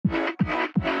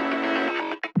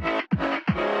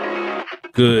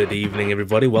Good evening,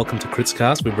 everybody. Welcome to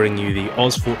KritzKast. We bring you the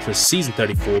ozfortress Season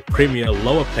 34 Premier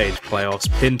Lower Page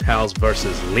Playoffs, Pen Pals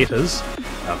versus Letters,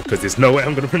 because there's no way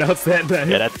I'm going to pronounce that name.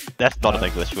 Yeah, that's not an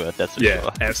English word, that's for yeah,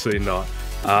 sure. absolutely not.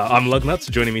 I'm Luggnuts.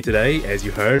 Joining me today, as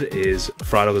you heard, is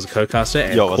frydog as a co-caster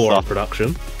and Core on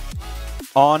production.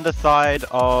 On the side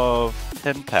of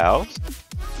Pen Pals,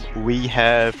 we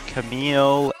have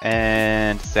Camille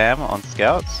and Sam on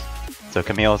scouts. So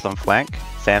Camille's on flank,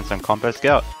 Sam's on combo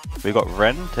scout. We've got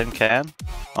Ren, Tin Can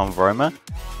on Roma,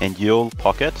 and Yule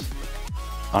Pocket.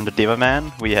 On the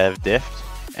Devaman, we have Deft,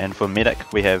 and for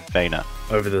Medic, we have Vayner.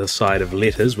 Over the side of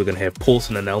Letters, we're going to have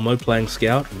Paulson and Elmo playing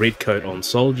Scout, Redcoat on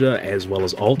Soldier, as well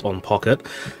as Alt on Pocket,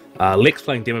 Lex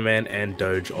playing Demoman, and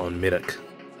Doge on Medic.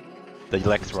 The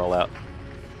Lex rollout.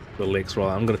 The Lex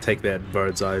rollout. I'm going to take that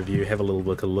bird's eye view, have a little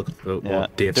look at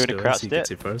what Deft's doing, so he gets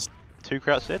here first. 2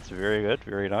 crouch sets, very good,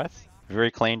 very nice.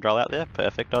 Very clean rollout there,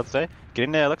 perfect I'd say.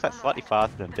 Getting there looks like slightly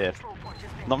faster than Deft.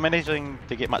 Not managing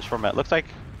to get much from it. Looks like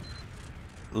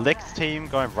Lex team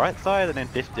going right side and then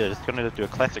Deft just going to do a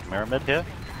classic mirror mid here.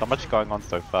 Not much going on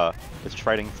so far. It's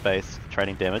trading space,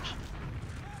 trading damage.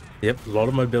 Yep, a lot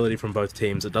of mobility from both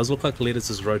teams. It does look like Letters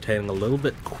is rotating a little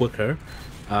bit quicker.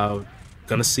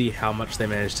 Gonna see how much they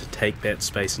manage to take that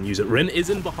space and use it. Ren is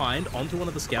in behind onto one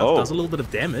of the scouts, does a little bit of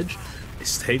damage. He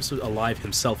stays alive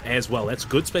himself as well. That's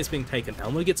good space being taken.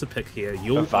 Elmo gets a pick here.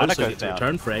 You'll also get to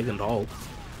return frag and hold.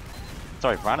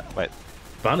 Sorry, Vana, wait.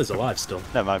 Vana's alive still.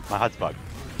 No, my HUD's bugged.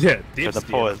 Yeah, Dev's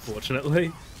dead,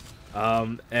 unfortunately.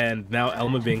 And now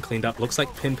Elmo being cleaned up. Looks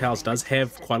like Pen Pals does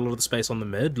have quite a lot of the space on the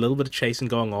mid. A little bit of chasing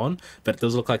going on, but it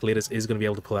does look like Letters is going to be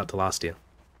able to pull out to last year.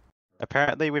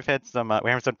 Apparently we've had some we're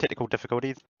having some technical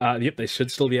difficulties. Yep, they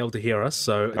should still be able to hear us,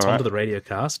 so it's onto the radio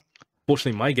cast.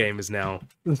 Fortunately, my game is now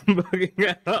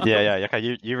bugging out. Yeah. Okay,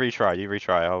 you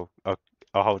retry.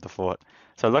 I'll hold the fort.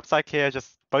 So it looks like here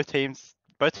just both teams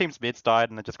mids died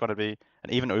and they're just going to be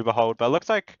an even uber hold. But it looks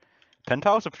like Pen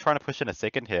Pals are trying to push in a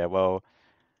second here. Well,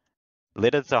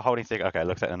 Letters are holding second. Okay,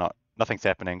 looks like nothing's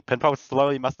happening. Pen Pals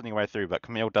slowly mustering their way through, but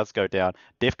Camille does go down.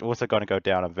 Deft also going to go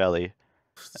down a valley.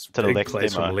 To the Lex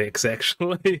place from Lex,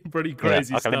 actually. Pretty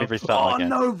crazy stuff. Let me restart again.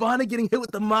 No, Vana getting hit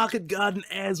with the Market Garden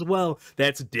as well.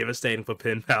 That's devastating for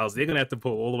Pen Pals. They're going to have to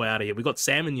pull all the way out of here. We've got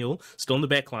Sam and Yule still in the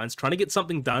back lines, trying to get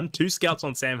something done. 2 scouts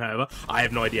on Sam, however. I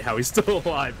have no idea how he's still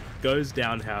alive. Goes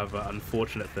down, however,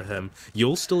 unfortunate for him.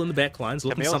 Yule's still in the back lines,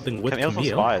 looking for something with Camille.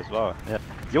 Camille's on Spy as well. Yeah.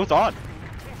 Yule's on.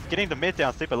 Getting the mid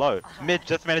down super low. Mid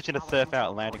just managing to surf out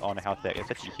and landing on a house deck.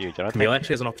 It's actually huge. Camille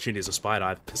actually has an opportunity as a spy to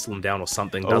either pistol him down or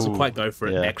something. Doesn't quite go for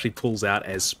it and actually pulls out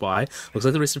as spy. Looks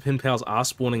like the rest of Pen Pals are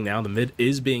spawning now. The mid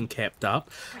is being capped up.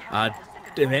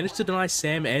 They managed to deny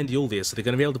Sam and Yule there, so they're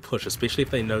going to be able to push, especially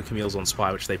if they know Camille's on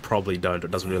spy, which they probably don't. It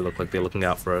doesn't really look like they're looking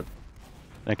out for it.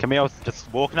 And Camille's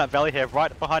just walking up valley here,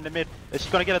 right behind the mid. Is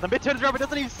she going to get it? The mid turns around, but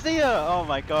doesn't even see her. Oh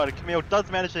my god, Camille does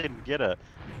manage to get her.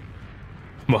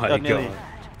 My god.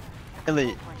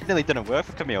 Nearly didn't work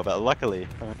for Camille, but luckily.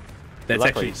 That's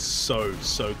actually so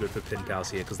good for Pen Pals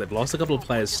here, because they've lost a couple of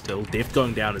players still. Deft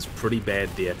going down is pretty bad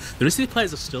there. The rest of the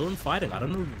players are still in fighting. I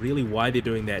don't know really why they're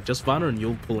doing that. Just Vana and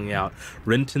Yule pulling out.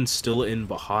 Renton's still in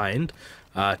behind,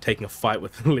 taking a fight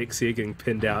with Lex here, getting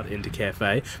pinned out into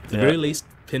Cafe. At the very least,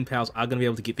 Pen Pals are going to be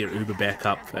able to get their Uber back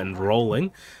up and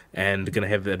rolling, and going to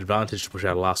have the advantage to push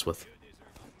out a last with.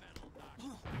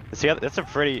 See, that's a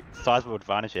pretty sizable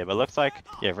advantage here, but it looks like,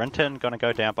 Renton going to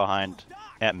go down behind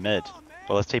at mid.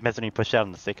 Well, his team hasn't even pushed out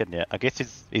in the second yet. I guess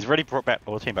he's already brought back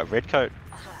all the team, but Redcoat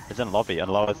is in lobby, and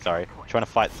lower, sorry, trying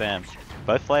to fight Sam.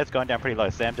 Both players going down pretty low.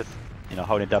 Sam just,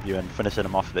 holding W and finishing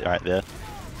him off right there.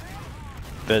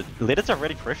 But Letters are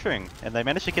already pressuring, and they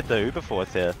managed to get the Uber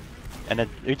force here. And then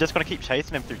you're just going to keep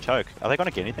chasing him through choke. Are they going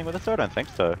to get anything with this? I don't think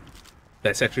so.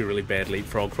 That's actually a really bad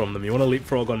leapfrog from them. You want to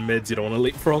leapfrog on mids, you don't want to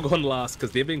leapfrog on last, because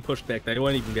they're being pushed back. They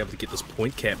won't even be able to get this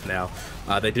point cap now.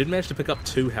 They did manage to pick up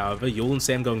 2, however. Yule and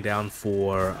Sam going down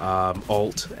for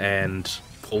Alt and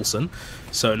Paulson.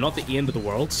 So not the end of the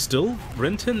world. Still,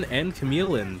 Renton and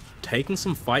Camille in taking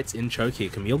some fights in choke here.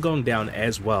 Camille going down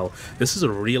as well. This is a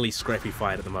really scrappy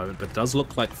fight at the moment, but it does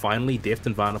look like finally Deft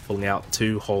and Vana pulling out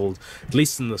to hold, at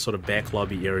least in the sort of back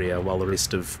lobby area, while the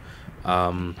rest of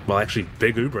well, actually,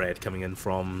 big Ubrad coming in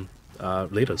from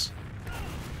Letters.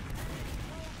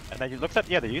 And then you look up,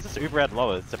 they use this Ubrad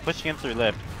lowers, so pushing him through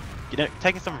left,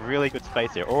 taking some really good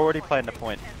space here, already playing the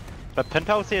point. But Pen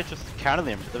Pals here just counter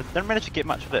them, they didn't manage to get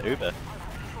much of that Uber.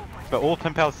 But all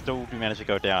Pen Pals still do manage to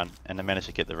go down, and they manage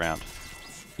to get the round.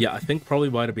 Yeah, I think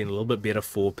probably might have been a little bit better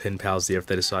for Pen Pals there if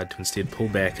they decide to instead pull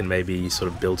back and maybe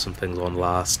sort of build some things on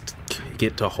last,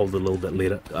 get to hold a little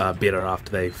bit better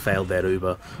after they failed that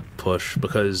Uber push,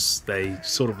 because they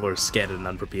sort of were scattered and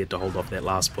unprepared to hold off that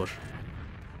last push.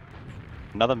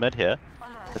 Another mid here.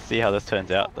 Let's see how this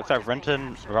turns out. Looks like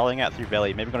Renton rolling out through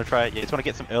Valley. Maybe going to try it. Yeah, he's going to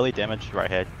get some early damage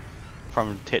right here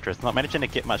from Tetris. Not managing to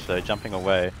get much though, jumping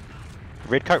away.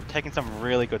 Redcoat taking some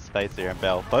really good space there, and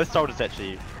Bell. Both soldiers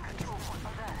actually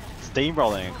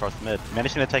steamrolling across mid.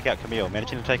 Managing to take out Camille,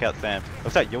 managing to take out Sam.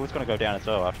 Looks like Yule's going to go down as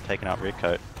well after taking out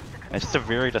Redcoat. And it's just a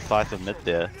very decisive mid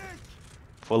there.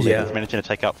 For Leaders managing to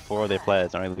take out 4 of their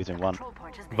players, only losing 1.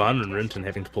 Van and Renton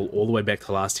having to pull all the way back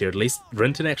to last here. At least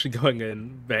Renton actually going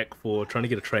in back for trying to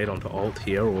get a trade onto ult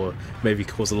here, or maybe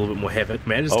cause a little bit more havoc.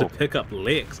 Manages to pick up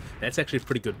Lex. That's actually a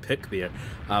pretty good pick there.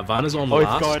 Van is on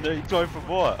last. He's going for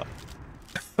more.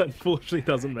 Unfortunately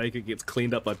doesn't make it, gets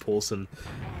cleaned up by Paulson.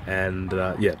 And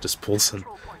yeah, just Paulson.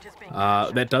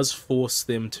 That does force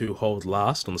them to hold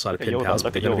last on the side of Pin Pals,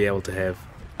 but they're going to be able to have...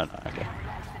 Oh no, okay.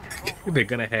 They're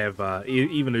going to have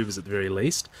even Ubers at the very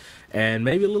least, and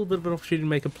maybe a little bit of an opportunity to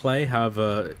make a play.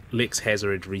 However, Lex has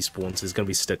already respawned, so there's going to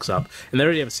be sticks up, and they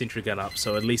already have a sentry gun up,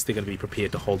 so at least they're going to be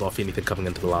prepared to hold off anything coming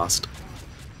into the last.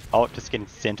 Oh, just getting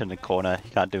sent in the corner. He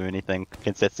can't do anything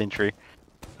against that sentry.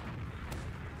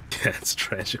 Yeah, it's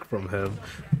tragic from him.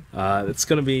 It's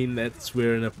going to mean that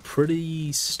we're in a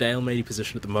pretty stalematy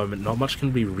position at the moment. Not much can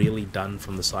be really done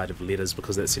from the side of Letters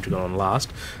because that sentry gun on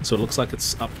last, so it looks like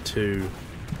it's up to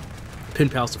Pin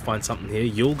Pals to find something here.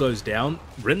 Yule goes down.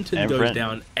 Renton goes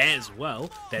down as well.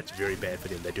 That's very bad for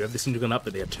them. They do have the sentry gun up,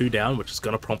 but they are 2 down, which is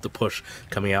going to prompt a push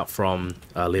coming out from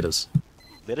Letters.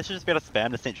 Letters should just be able to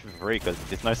spam the sentry for free because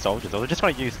there's no soldiers. Or they're just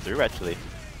going to use through actually.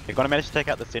 They're going to manage to take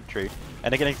out the sentry,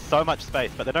 and they're getting so much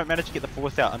space, but they don't manage to get the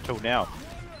force out until now.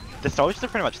 The soldiers are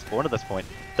pretty much spawned at this point.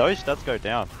 Doge does go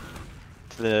down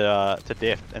to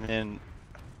death, and then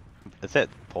is that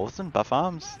Paulson? Buff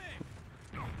arms?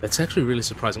 That's actually really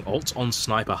surprising. Alt's on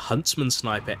Sniper, Huntsman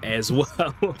Sniper as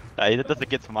well. He doesn't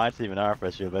get to my team in our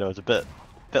first year, but it was a bit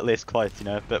less close, you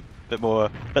know, bit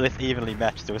less evenly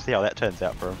matched. So we'll see how that turns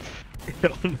out for him.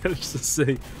 I'll manage to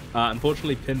see.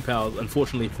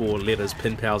 Unfortunately for Letters,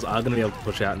 Pin Pals are going to be able to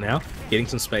push out now, getting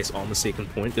some space on the second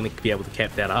point, going to be able to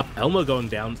cap that up. Elmo going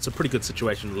down, it's a pretty good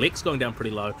situation. Lex going down pretty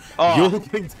low. You're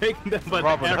getting taken down by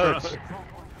the arrow.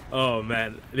 Oh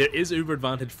man, there is Uber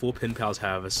advantage for Pin Pals,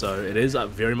 however, so it is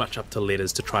very much up to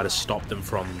Letters to try to stop them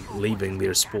from leaving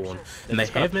their spawn, and they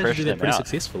have managed to do that pretty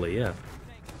successfully, yeah.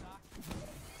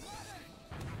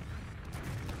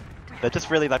 They're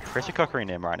just really like pressure cookering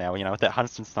them right now, you know, with that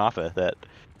Huntsman Sniper. That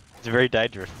it's very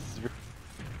dangerous.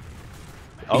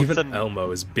 Even Elmo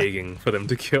is begging for them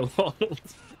to kill Alt.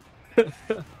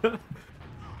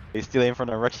 He's still in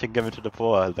front of Rich and given to the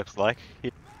poor, it looks like.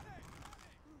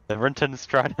 The Renton's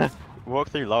trying to walk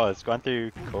through lowers, going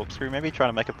through corkscrew, maybe trying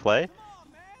to make a play.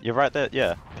 You're right that,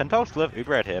 yeah, Pin Pals still have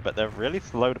Uber out here, but they're really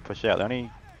slow to push out. They're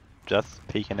only just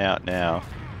peeking out now.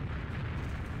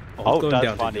 Alt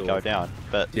does finally go down,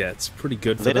 but yeah, it's pretty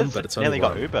good for them, but it's only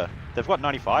got Uber. They've got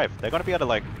 95. They're going to be able to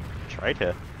like trade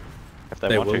here if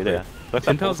they want to. There,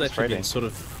 Pin Pals actually been sort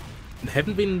of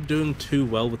haven't been doing too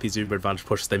well with these Uber advantage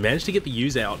pushes. They managed to get the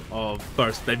use out of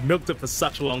both. They've milked it for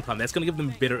such a long time. That's going to give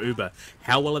them better Uber.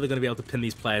 How well are they going to be able to pin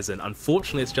these players in?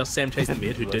 Unfortunately, it's just Sam chasing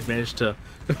mid who did manage to...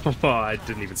 Oh, I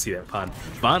didn't even see that pun.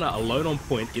 Varna alone on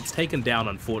point, gets taken down,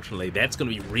 unfortunately. That's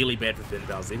going to be really bad for Pin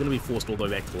Pals. They're going to be forced all the way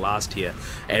back to last here.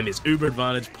 And there's Uber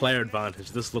advantage, player advantage.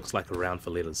 This looks like a round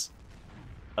for Letters.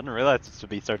 I didn't realize this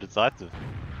would be so decisive.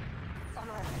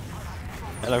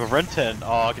 And like Renton,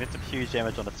 getting some huge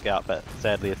damage on the scout, but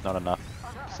sadly it's not enough.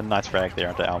 Some nice frag there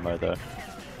onto Elmo though.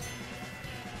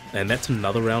 And that's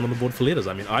another round on the board for Letters.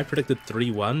 I mean, I predicted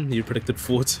 3-1, you predicted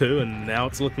 4-2, and now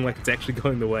it's looking like it's actually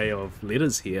going the way of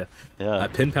Letters here. Yeah.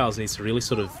 Pin Pals needs to really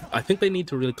sort of... I think they need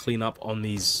to really clean up on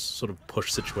these sort of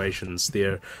push situations.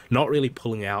 They're not really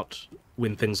pulling out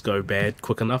when things go bad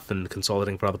quick enough and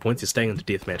consolidating for other points. You're staying into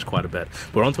deathmatch quite a bit.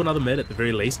 We're on to another mid at the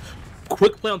very least.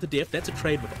 Quick play onto Def, that's a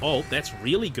trade with Alt, that's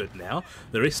really good now.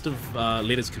 The rest of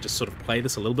Letters can just sort of play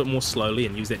this a little bit more slowly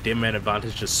and use that dem man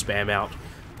advantage to spam out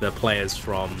the players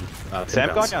from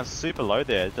Sam going down super low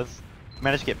there, does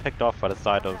manage to get picked off by the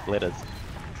side of Letters.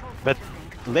 But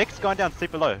Lex going down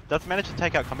super low, does manage to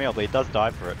take out Camille, but he does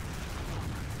die for it.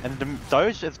 And the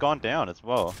Doge has gone down as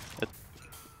well.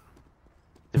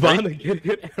 Varna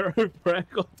getting an arrow frag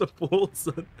off the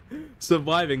Paulson.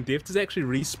 Surviving. Deft is actually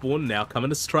respawned now, coming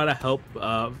to try to help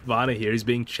Varna here. He's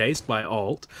being chased by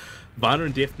Alt. Varna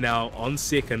and Deft now on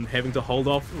second, having to hold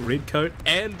off Redcoat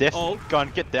and Deft Alt. gone,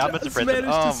 get down, Mr. President.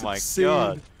 Oh my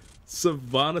god.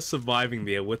 Savannah surviving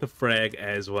there with a frag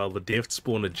as well. The deft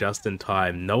spawner just in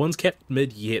time. No one's kept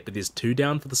mid yet, but there's 2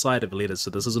 down for the side of Letters, so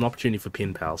this is an opportunity for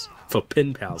Pin Pals. For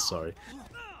Pin Pals, sorry.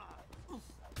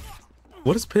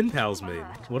 What does Pin Pals mean?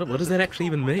 What does that actually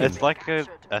even mean? It's like a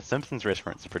Simpsons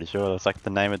reference, pretty sure. It's like the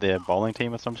name of their bowling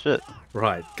team or some shit.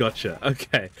 Right, gotcha.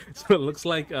 Okay, so it looks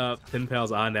like Pin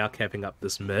Pals are now capping up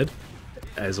this mid,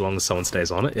 as long as someone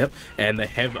stays on it, yep. And they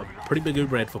have a pretty big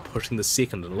Uber ad for pushing the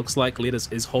second. It looks like Letters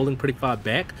is holding pretty far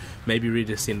back, maybe ready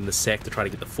to send in the sack to try to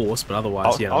get the force, but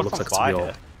otherwise, yeah, it looks like it's going to be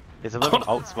all. There's a little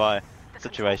ult spy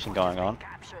situation going on.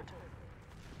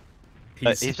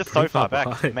 He's just so far back.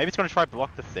 behind. Maybe he's going to try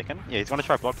block the second. Yeah, he's going to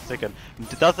try block the second.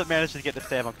 Doesn't manage to get the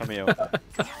stab on Camille.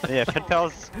 Yeah,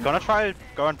 Pinpal's going to try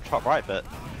going top right, but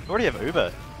they already have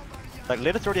Uber. Like,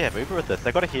 Letters already have Uber with this.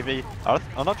 They got a heavy.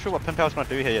 I'm not sure what Pinpal's going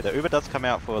to do here. The Uber does come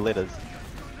out for Letters.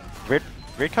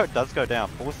 Redcoat does go down.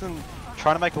 Paulson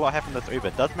trying to make a lot happen with this Uber.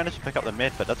 Does manage to pick up the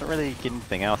mid, but doesn't really get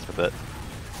anything else with it.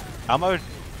 Almo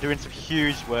doing some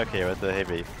huge work here with the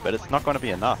heavy, but it's not going to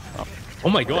be enough. Oh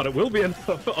my god, it will be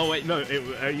enough. Oh wait, no,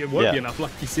 it won't be enough,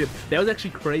 like you said. That was actually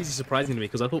crazy surprising to me,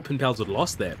 because I thought Pin Pals had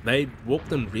lost that. They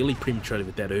walked in really prematurely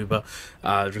with that Uber,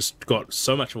 just got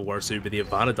so much of a worse Uber. The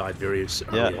Ivana died very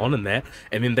early on in that,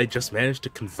 and then they just managed to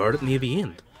convert it near the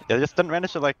end. Yeah, they just didn't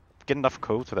manage to like get enough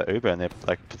calls for the Uber, and their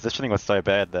like positioning was so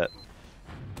bad that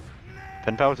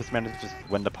Pin Pals just managed to just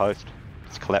win the post,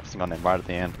 just collapsing on them right at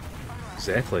the end.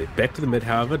 Exactly. Back to the mid,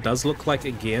 however, does look like,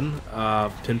 again,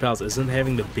 Pin Pals isn't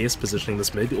having the best positioning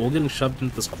this mid. All getting shoved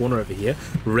into this corner over here.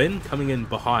 Ren coming in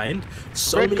behind.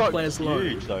 So many players low.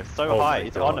 Huge, though. So high.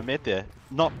 He's on the mid there.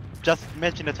 Not just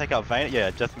managing to take out Vayne. Yeah,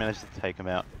 just managed to take him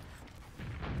out.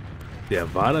 Yeah,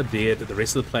 Vana dead. The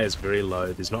rest of the players very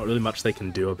low. There's not really much they can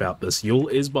do about this.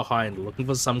 Yul is behind, looking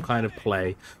for some kind of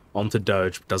play onto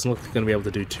Doge. Doesn't look like they're going to be able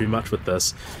to do too much with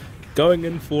this. Going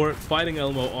in for it, fighting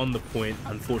Elmo on the point,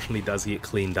 unfortunately does get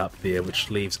cleaned up there,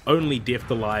 which leaves only Deft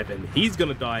alive, and he's going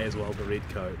to die as well, the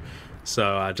Redcoat.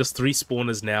 So just 3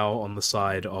 spawners now on the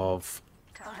side of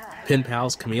Pin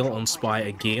Pals. Camille on Spy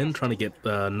again, trying to get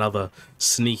another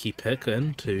sneaky pick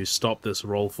in to stop this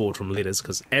roll forward from Letters,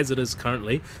 because as it is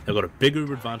currently, they've got a big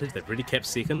Uber advantage. They've already kept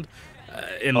second,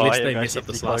 unless they mess up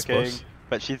this last push.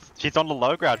 But she's on the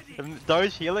low ground.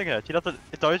 Doge healing her.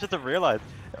 Doge doesn't realize.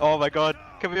 Oh my god,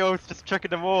 Camille's just tricking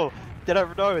them all. They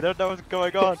don't know what's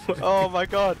going on. Oh my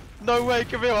god. No way,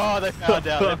 Camille. Oh, they found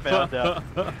out. They found out.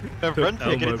 Her friends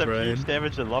here getting some huge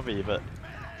damage in lobby, but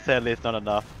sadly it's not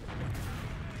enough.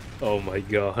 Oh my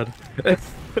god.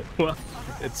 Well,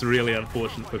 it's really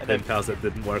unfortunate for Pin Pals that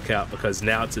didn't work out, because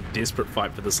now it's a desperate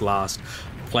fight for this last.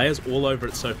 Players all over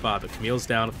it so far, but Camille's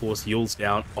down, of course, Yul's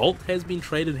down. Ult has been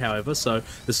traded, however, so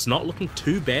this is not looking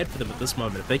too bad for them at this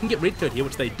moment. If they can get Redcoat here,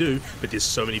 which they do, but there's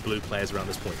so many blue players around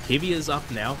this point. Heavy is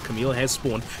up now, Camille has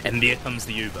spawned, and there comes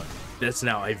the Uber. That's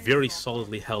now a very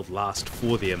solidly held last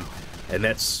for them, and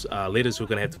that's Letters who are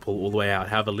going to have to pull all the way out.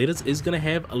 However, Letters is going to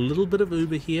have a little bit of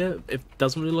Uber here. It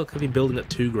doesn't really look like they're building it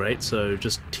too great, so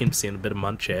just 10%, a bit of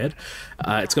Munchad.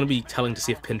 It's going to be telling to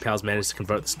see if Pin Pals manage to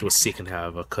convert this to a second,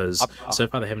 however, because so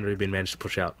far they haven't really been managed to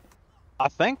push out. I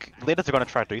think Letters are going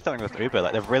to try to do something with Uber.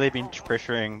 Like, they've really been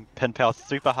pressuring Pin Pals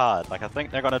super hard. Like, I think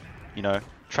they're going to, you know,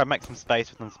 try to make some space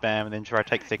with them spam and then try to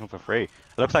take second for free.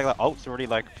 It looks like Ult's already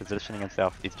like positioning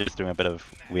himself. He's just doing a bit of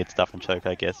weird stuff in choke,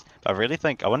 I guess. But I really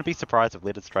think I wouldn't be surprised if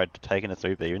Letters tried to take in his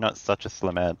Uber, even though it's such a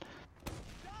slim ad.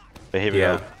 But here we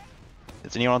go.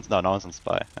 Is anyone? No one's on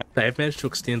Spy. They have managed to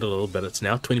extend a little bit. It's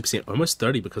now 20%, almost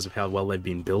 30 because of how well they've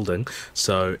been building.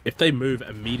 So if they move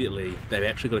immediately, they've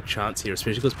actually got a chance here,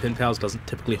 especially because Pin Pals doesn't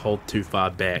typically hold too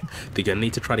far back. They're going to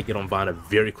need to try to get on Vana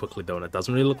very quickly, though, and it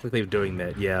doesn't really look like they're doing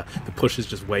that. Yeah, the push is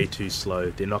just way too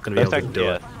slow. They're not going to be able to do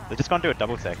it. They're just going to do a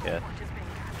double sack here.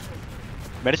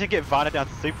 Managing to get Vana down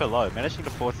super low, managing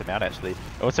to force him out actually.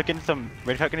 Also getting some,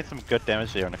 Redcoat getting some good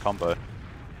damage here in the combo.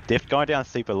 Deft going down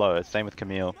super low, same with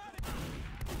Camille.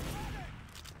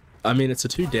 I mean, it's a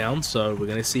 2 down, so we're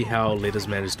going to see how Letters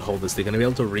manage to hold this. They're going to be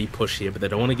able to re-push here, but they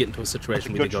don't want to get into a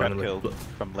situation where they're going to...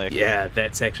 From Lex. Yeah,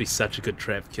 that's actually such a good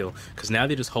trap kill, because now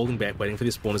they're just holding back, waiting for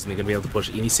their spawners, and they're going to be able to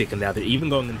push any second now. They're even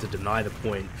going in to deny the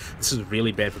point. This is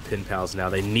really bad for Pin Pals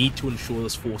now. They need to ensure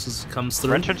this forces comes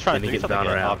through. Renton's trying to do something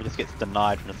here, he just gets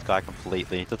denied from the sky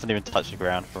completely. Doesn't even touch the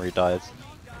ground before he dies.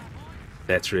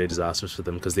 That's really disastrous for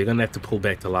them, because they're going to have to pull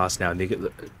back to last now, and they get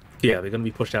the... Yeah, they're going to be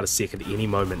pushed out a second any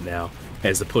moment now,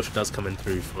 as the push does come in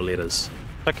through for Letters.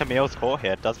 So Camille's core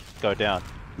here does go down.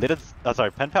 Letters,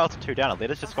 Pin Pals 2 down, and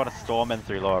Letters just got to storm in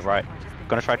through lower right.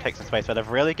 Going to try to take some space, but they're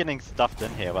really getting stuffed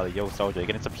in here by the Yule Soldier,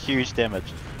 getting some huge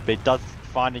damage. But it does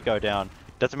finally go down.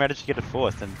 doesn't manage to get it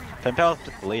forced, and Pimpower's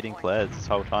just bleeding players this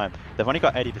whole time. They've only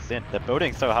got 80%. They're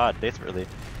building so hard, desperately.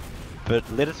 But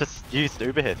Letters just used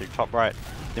Uber here through top right.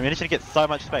 They're managing to get so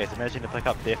much space. They're managing to pick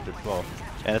up depth as well.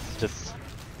 And it's just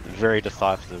very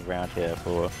decisive round here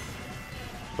for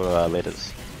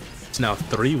Letters. It's now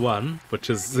 3-1, which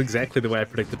is exactly the way I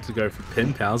predicted to go for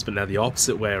Pimpows, but now the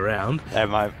opposite way around. And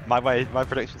my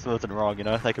predictions wasn't wrong, you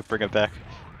know, they could bring it back.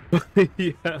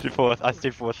 Yeah. I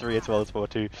said 4-3 as well as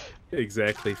 4-2.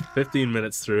 Exactly. 15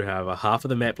 minutes through, however, half of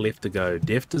the map left to go.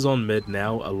 Deft is on mid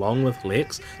now, along with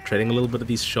Lex, trading a little bit of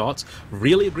these shots.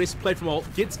 Really aggressive play from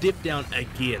Alt, gets Deft down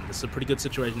again. This is a pretty good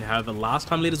situation. However, last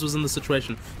time Letters was in this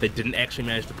situation, they didn't actually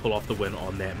manage to pull off the win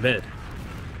on that mid.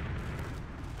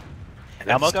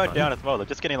 Elmo going down as well. They're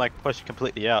just getting like pushed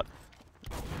completely out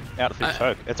through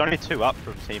choke. It's only 2 up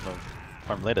from team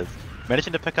from Letters.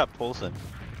 Managing to pick up Paulson.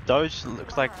 Doge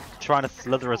looks like trying to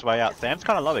slither his way out. Sam's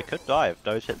kind of low. He could die if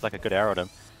Doge hits like a good arrow at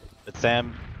him. But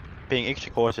Sam being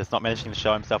extra cautious, not managing to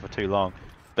show himself for too long.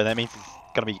 But that means he's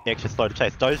going to be extra slow to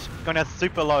chase. Doge going down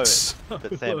super low,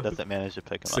 but Sam doesn't manage to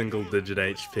pick him up. Single digit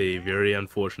HP. Very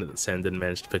unfortunate that Sam didn't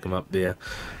manage to pick him up there.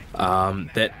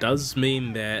 That does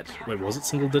mean that... Wait, was it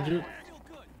single digit?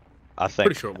 I think.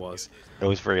 Pretty sure it was. It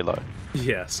was very low.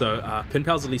 Yeah, so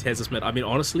Pinpals at least has this mid. I mean,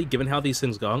 honestly, given how these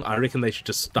things going, I reckon they should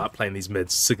just start playing these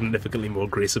mids significantly more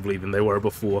aggressively than they were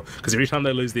before. Because every time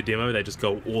they lose their demo, they just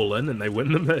go all in and they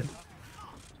win the mid.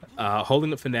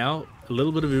 Holding it for now, a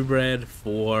little bit of Uberad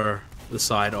for the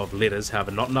side of Letters,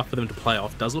 however, not enough for them to play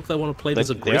off. Does look like they want to play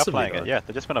this aggressively. They are playing it, yeah.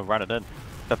 They're just going to run it in.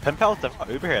 The Pinpals have got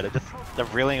Uberad. They're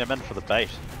reeling them in for the bait.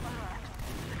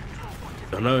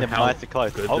 I don't know how nice and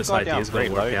close. good this idea is going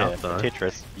to work out, though.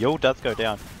 Tetris. Yule does go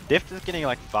down. Deft is getting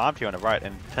like farmed here on the right,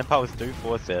 and Pinpals do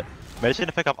force there. Managing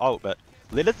to pick up ult, but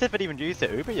Letters haven't even used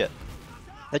their Uber yet.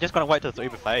 They're just going to wait till this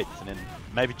Uber fades, and then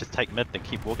maybe just take mid and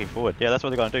keep walking forward. Yeah, that's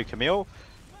what they're going to do. Camille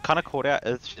kind of caught out.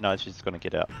 No, she's just going to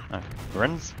get out. No.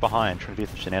 Rin's behind, trying to do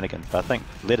some shenanigans, but I think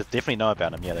Letters definitely know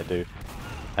about him. Yeah, they do.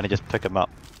 And they just pick him up.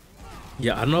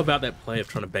 Yeah, I don't know about that play of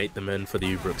trying to bait them in for the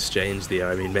Uber exchange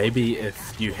there. I mean, maybe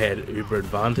if you had Uber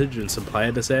advantage and some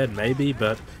player disad, maybe,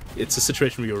 but it's a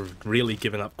situation where you're really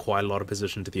giving up quite a lot of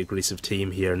position to the aggressive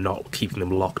team here and not keeping them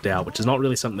locked out, which is not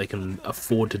really something they can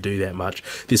afford to do that much.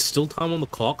 There's still time on the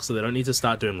clock, so they don't need to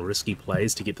start doing risky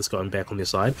plays to get this going back on their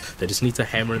side. They just need to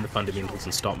hammer in the fundamentals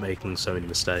and stop making so many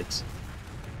mistakes.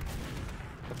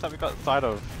 Looks like we've got the side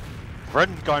of Rin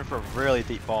going for a really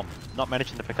deep bomb, not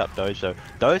managing to pick up Doge though.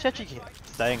 Doge actually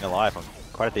staying alive on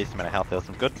quite a decent amount of health. There was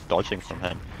some good dodging from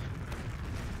him.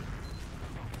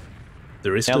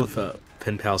 The rest of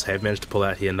Pinpals have managed to pull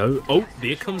out here. No, oh,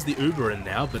 there comes the Uber in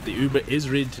now, but the Uber is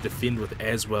ready to defend with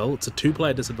as well. It's a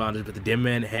 2-player disadvantage, but the Dem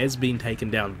Man has been taken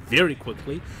down very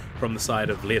quickly from the side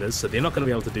of Letters, so they're not going to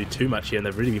be able to do too much here, and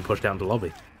they've really been pushed down to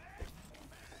lobby.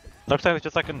 Looks like it's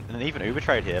just like an even Uber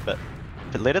trade here, but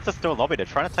Letters are still in lobby. They're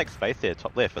trying to take space here,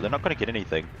 top left, but they're not going to get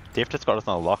anything. Def just got us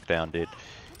on a lockdown, dude.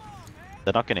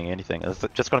 They're not getting anything. It's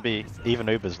just going to be even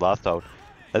Ubers last hold.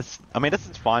 I mean, this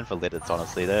is fine for Letters,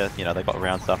 honestly. They're, you know, they got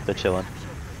round stuff. They're chilling.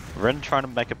 Rin trying to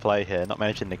make a play here, not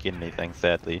managing to get anything,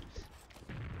 sadly.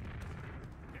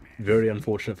 Very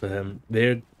unfortunate for him.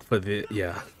 Their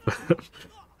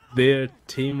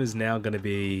team is now going to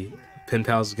be...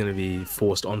 Pinpals is going to be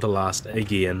forced onto last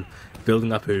again,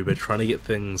 building up Uber, trying to get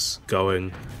things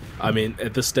going. I mean,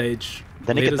 at this stage,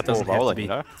 then he gets the ball rolling, you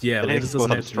know? Yeah, Letters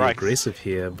doesn't have to be aggressive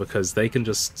here because they can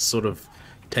just sort of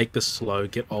take this slow,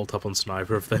 get ult up on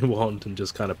Sniper if they want, and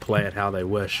just kind of play it how they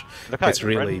wish. Okay, it's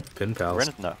really Pinpals.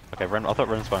 Rin, no. Okay, Rin, I thought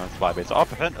Rin was going on Spy, so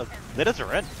Letters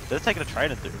are in. They're taking a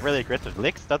trade and really aggressive.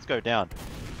 Lex does go down.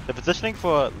 The positioning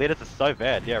for Letters is so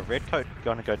bad. Yeah, Redcoat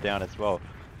going to go down as well.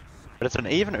 But it's an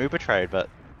even Uber trade, but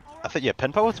I think, yeah,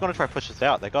 Pinpal is going to try to push this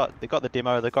out. They got the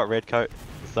demo, they got Redcoat,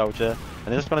 the Soldier, and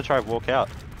they're just going to try to walk out.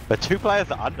 But 2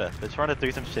 players are under. They're trying to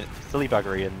do some silly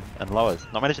buggery and lowers.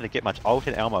 Not managing to get much. Ult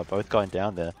and Elmo both going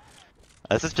down there.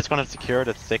 This is just going to secure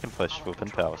the second push for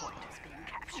Pinpals.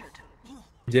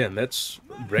 Yeah, and that's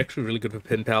actually really good for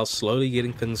Pinpals, slowly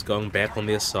getting things going back on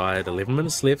their side. 11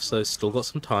 minutes left, so still got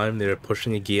some time. They're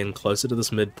pushing again closer to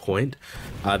this midpoint.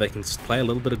 They can play a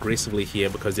little bit aggressively here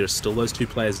because there's still those 2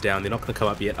 players down. They're not going to come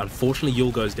up yet. Unfortunately,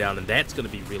 Yule goes down, and that's going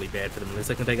to be really bad for them unless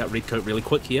they can take out Redcoat really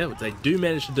quick here, which they do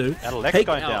manage to do. And Lex take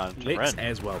going out down. Lex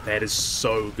as well. That is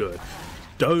so good.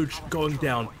 Doge going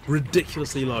down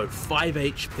ridiculously low, 5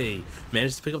 HP.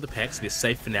 Managed to pick up the packs, they're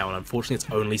safe for now, and unfortunately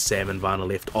it's only Sam and Varna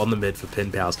left on the mid for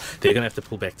Pinpals. They're going to have to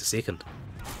pull back to second.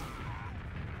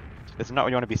 It's not what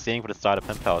you want to be seeing for the start of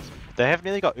Pinpals. They have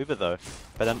nearly got Uber though,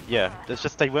 but yeah, it's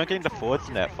just they weren't getting the forwards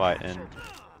in that fight, and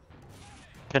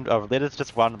Letters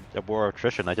just won a war of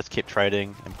attrition. They just kept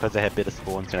trading, and because they had better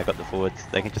spawns and they got the forwards,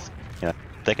 they can just,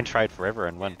 they can trade forever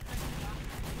and win.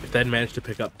 If they'd managed to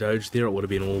pick up Doge there, it would have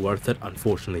been all worth it.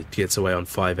 Unfortunately, it gets away on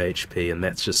 5 HP, and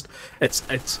that's just... I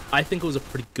think it was a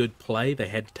pretty good play. They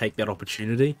had to take that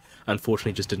opportunity.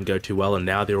 Unfortunately, it just didn't go too well, and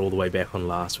now they're all the way back on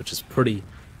last, which is pretty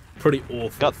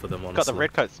awful for them, honestly. Got the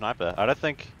red coat sniper. I don't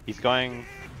think he's going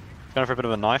for a bit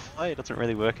of a knife play. It doesn't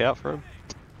really work out for him.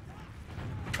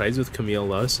 Trades with Camille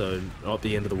though, so not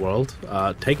the end of the world.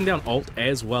 Taking down Alt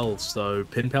as well, so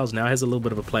Pinpals now has a little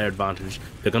bit of a player advantage.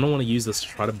 They're going to want to use this to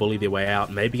try to bully their way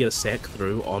out, maybe get a sack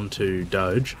through onto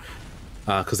Doge,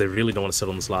 because they really don't want to sit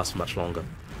on this last for much longer.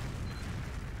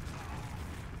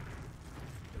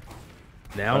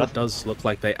 Now it does look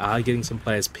like they are getting some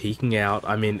players peeking out.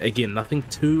 I mean, again, nothing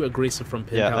too aggressive from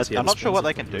Pinpals. Yeah, I'm not sure what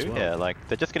they can do here. Like,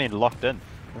 they're just getting locked in.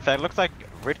 In fact, it looks like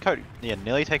Redcoat,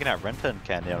 nearly taking out Renton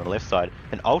can there on the left side,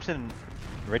 and Alt and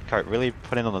Redcoat really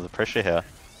putting on the pressure here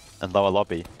in lower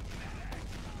lobby.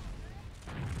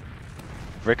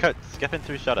 Redcoat skipping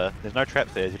through Shutter. There's no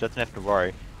traps there. He doesn't have to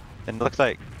worry. And it looks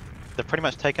like they've pretty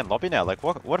much taken lobby now. Like,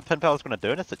 what are Pinpals going to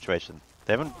do in this situation?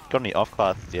 They haven't got any off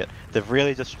classes yet. They're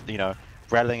really just,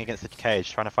 rattling against the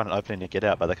cage, trying to find an opening to get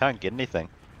out, but they can't get anything.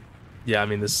 Yeah, I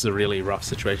mean, this is a really rough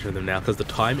situation for them now, because the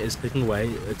time is ticking away.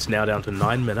 It's now down to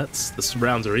 9 minutes. This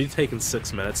round's already taken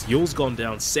 6 minutes. Yule's gone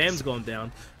down, Sam's gone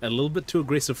down, a little bit too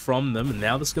aggressive from them, and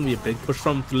now there's going to be a big push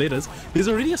from Letters. There's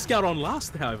already a scout on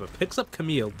last, however. Picks up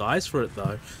Camille, dies for it,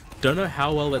 though. Don't know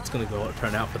how well that's going to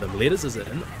turn out for them. Letters is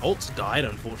in. Alt's died,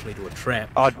 unfortunately, to a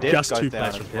trap. Oh, just 2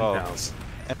 players from Pinpals.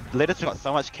 Letters have got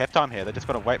so much cap time here, they're just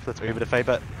got to wait for this Uber to fade,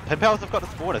 but Pinpals have got the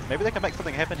spawners. Maybe they can make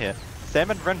something happen here. Sam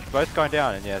and Rin both going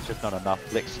down, and yeah, it's just not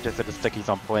enough. Lex just had the stickies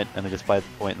on point, and they just played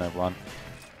the point and they've won.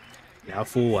 Now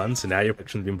 4-1, so now your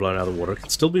prediction's been blown out of the water. It can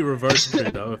still be reversed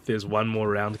through, though, if there's one more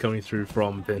round coming through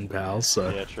from Pinpals, so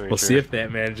yeah, we'll see if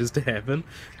that manages to happen.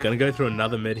 Gonna go through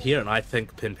another mid here, and I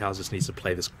think Pinpals just needs to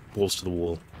play this balls to the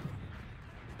wall.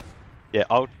 Yeah,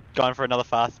 I'll going for another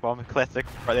fast bomb, classic,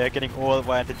 right there, getting all the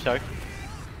way into choke.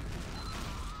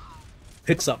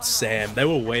 Picks up Sam. They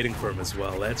were waiting for him as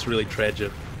well. That's really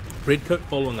tragic. Redcoat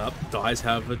following up, dies,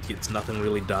 however, gets nothing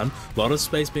really done. A lot of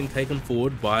space being taken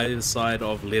forward by the side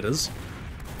of Letters.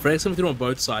 Frags coming through on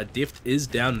both sides. Deft is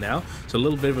down now, so a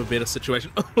little bit of a better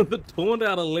situation. Oh, the taunt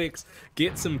out of Lex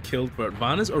gets him killed for it.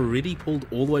 Varna's already pulled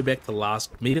all the way back to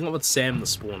last, meeting up with Sam the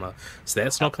spawner. So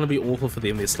that's not going to be awful for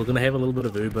them. They're still going to have a little bit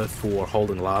of Uber for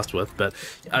holding last with. But,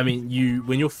 I mean,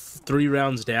 when you're 3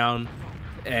 rounds down,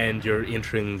 and you're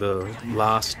entering the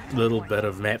last little bit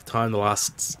of map time, the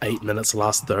last 8 minutes, the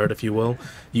last third, if you will,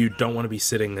 you don't want to be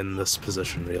sitting in this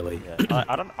position, really. Yeah.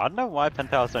 I don't know why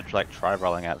Pinpals don't like try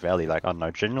rolling out Valley. Like, I don't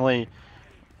know, generally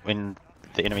when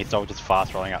the enemy soldier's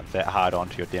fast rolling out that hard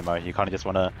onto your demo, you kind of just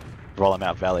want to roll them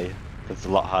out Valley. It's a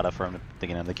lot harder for them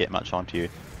to get much onto you.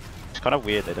 It's kind of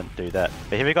weird they didn't do that.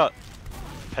 But here we got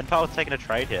Pinpals taking a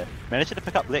trade here. Managed to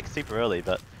pick up Lex super early,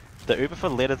 but the Uber for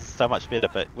Letters is so much better,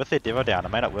 but with their Devo down, it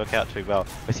may not work out too well.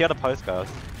 We see how the post goes.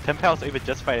 Pinpals Uber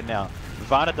just faded now.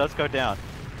 Varna does go down.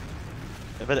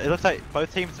 But it looks like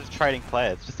both teams are trading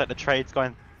players, just like the trade's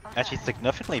going actually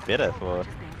significantly better for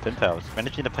Pinpals,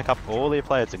 managing to pick up all their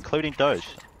players, including Doge.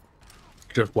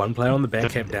 Just one player on the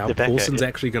backcap down. Paulson's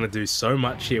actually going to do so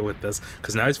much here with this,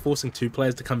 because now he's forcing 2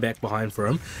 players to come back behind for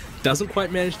him. Does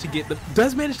manage to get the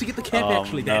cap,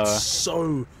 actually. No.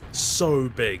 That's so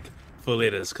big for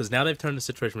Letters, because now they've turned a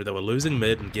situation where they were losing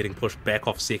mid and getting pushed back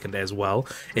off second as well,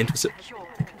 into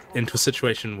a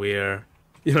situation where,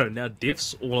 now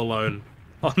Def's all alone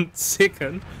on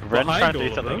second. Ren trying to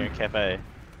do something in Cap A.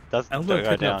 Elmo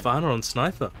picking up Varna on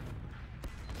Sniper.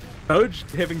 Doge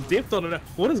having Deft on it.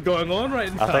 What is going on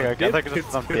right now? I think it's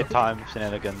some dead time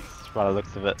shenanigans by the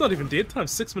looks of it. It's not even dead time.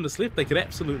 6 minutes left. They could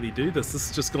absolutely do this. This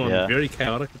is just going very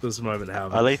chaotic at this moment,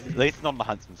 however. At least not the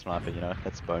Huntsman Sniper,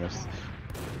 that's a bonus.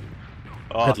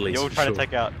 Oh, Yule trying to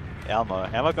take out Elmo.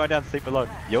 Elmo going down super low.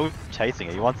 Yule chasing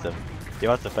it. He wants it,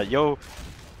 but Yule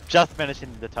just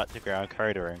managing to touch the ground,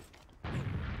 corridoring.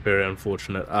 Very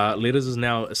unfortunate. Letters is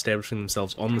now establishing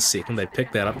themselves on the second. They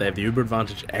picked that up. They have the Uber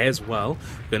advantage as well.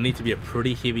 Going to need to be a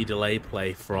pretty heavy delay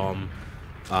play from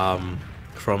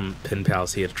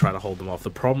Pinpals here to try to hold them off. The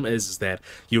problem is that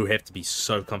you have to be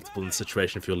so comfortable in the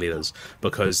situation if you're Letters,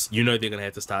 because they're going to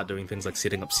have to start doing things like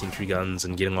setting up sentry guns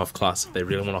and getting off class if they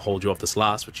really want to hold you off this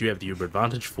last, which you have the Uber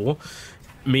advantage for.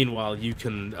 Meanwhile, you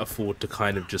can afford to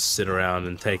kind of just sit around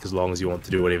and take as long as you want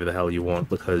to do whatever the hell you want,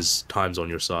 because time's on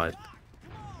your side.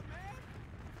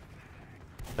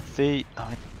 Let's see.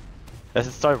 This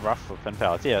is so rough for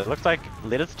Pinpals. Yeah, it looks like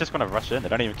Letters just going to rush in. They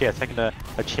don't even care. It's taking a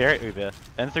chariot Uber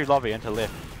in through lobby into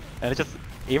left. And it's just,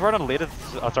 everyone on leaders,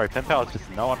 oh sorry, Pinpal is just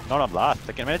not on last.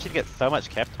 They can manage to get so much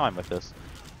cap time with this.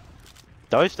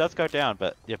 Doge does go down,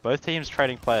 but yeah, both teams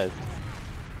trading players.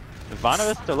 Vano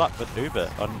is still up with Uber.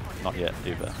 Oh, not yet,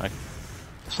 Uber. Okay.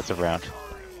 It's just a round.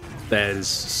 That is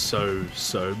so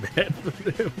bad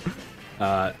for them.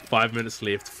 5 minutes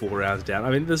left, 4 rounds down. I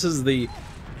mean, this is the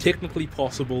technically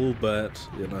possible, but,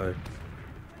 you know,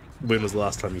 when was the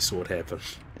last time you saw it happen?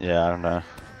 Yeah, I don't know.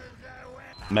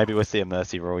 Maybe we'll see a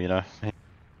mercy rule, you know?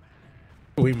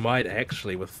 We might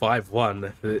actually, with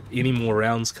 5-1, if any more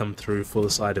rounds come through for the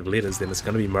side of letters, then it's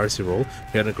going to be mercy rule.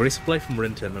 We got an aggressive play from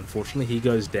Rinton. Unfortunately, he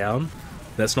goes down.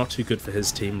 That's not too good for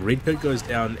his team. Redcoat goes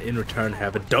down in return.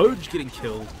 Have a Doge getting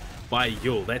killed by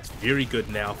Yul. That's very good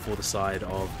now for the side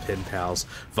of Pin Pals.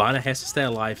 Vana has to stay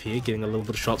alive here, getting a little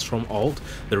bit of shots from ult.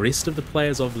 The rest of the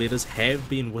players of letters have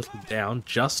been whittled down.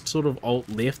 Just sort of ult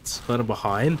left, kind of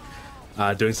behind,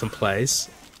 doing some plays.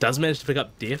 Does manage to pick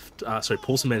up Deft. Sorry,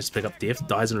 Paulson managed to pick up Deft.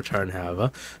 Dies in return,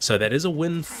 however. So that is a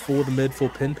win for the mid for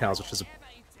Pin Pals, which is a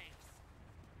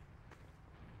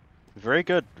very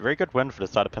good win for the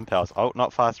side of Pin Pals. Oh,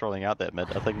 not fast rolling out that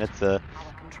mid. I think that's a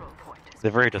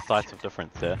very decisive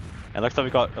difference there. And looks like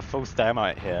we got a full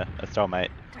stalemate here, a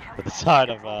stalemate, with the side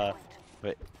of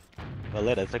the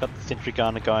letters. They got the sentry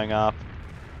gun going up.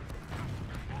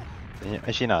 Yeah,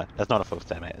 actually, no, that's not a full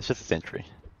stalemate. It's just a sentry.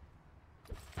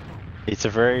 It's a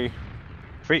very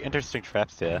interesting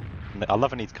traps here. I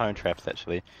love these cone traps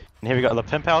actually. And here we got the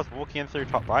Pin Pals walking in through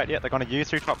top right. Yeah, they're going to use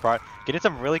through top right, getting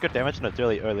some really good damage on it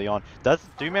early on.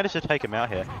 Do manage to take him out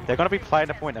here. They're going to be playing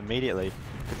the point immediately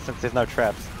since there's no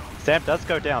traps. Sam does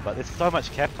go down, but there's so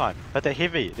much cap time. But they're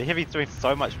heavy. The heavy's doing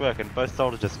so much work, and both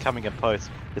soldiers just coming in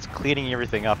post, just cleaning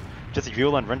everything up. Just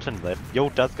Yul and Rinton left.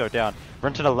 Yul does go down.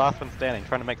 Rinton the last one standing,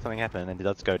 trying to make something happen, and he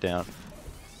does go down.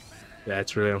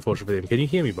 That's really unfortunate for them. Can you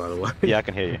hear me, by the way? Yeah, I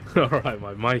can hear you. Alright,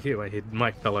 my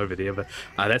mic fell over there, but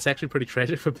that's actually pretty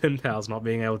tragic for Pin Pals not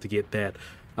being able to get that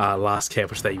last cap,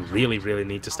 which they really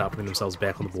need to start putting themselves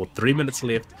back on the board. 3 minutes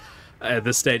left. At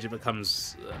this stage, it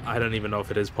becomes, I don't even know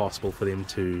if it is possible for them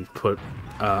to put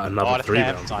another 3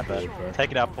 rounds on the board.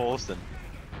 Taking out Paulson.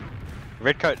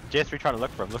 Redcoat, Jeffrey trying to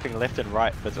look for him, looking left and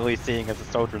right, but all he's seeing is a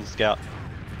soldier and scout.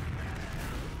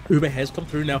 Uber has come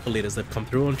through now for letters. They've come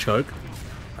through on choke.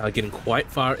 Getting quite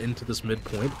far into this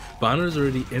midpoint. Varner is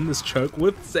already in this choke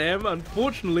with Sam.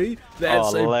 Unfortunately,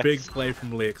 that's a big play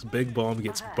from Lex. Big Bomb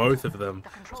gets both of them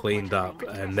cleaned up,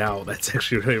 and now that's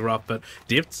actually really rough. But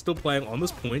Deft's still playing on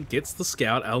this point, gets the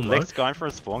scout, Elmo. Lex going for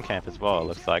a spawn camp as well, it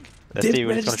looks like. Deft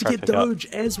manages to get Doge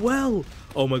as well.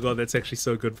 Oh my god, that's actually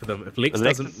so good for them. If Lex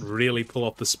doesn't really pull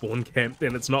off the spawn camp,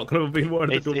 then it's not going to be one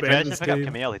of the good managed to pick up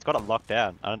Camille. He's got it locked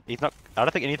down. I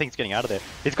don't think anything's getting out of there.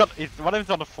 One of them's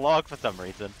on the flog for some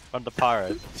reason. One of the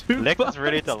pyros. Lex is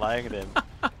really delaying them.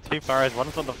 2 pyros, one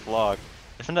is on the flog.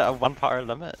 Isn't it a 1 pyro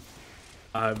limit?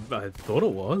 I thought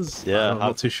it was. Yeah, I'm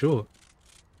not too sure.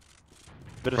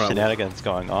 Bit of shenanigans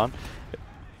going on.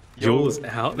 Yul is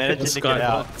out. Managing to get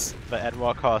out, but at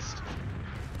what cost?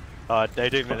 They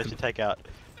do manage to take out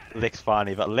Lex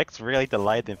finally, but Lex really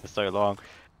delayed them for so long.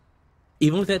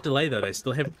 Even with that delay, though, they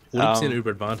still have 40%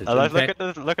 Uber advantage.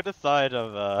 Look at the side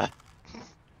of.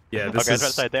 Yeah, this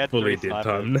is fully dead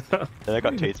time now. Yeah, they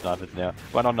got 2 snipers now.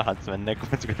 One on the Huntsman, next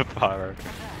one's got a pyro.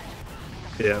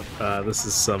 Yeah, this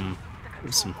is some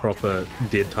proper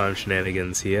dead time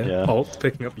shenanigans here. Yeah. Ult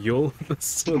picking up Yul with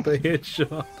the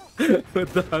headshot.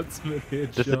 With the Huntsman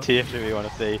headshot. Just the TF2 we want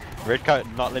to see. Redcoat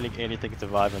not letting anything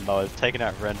survive in lowers, taking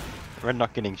out Ren. Ren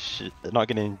not getting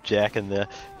Jack in there.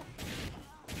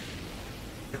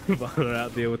 Vana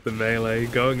out there with the melee,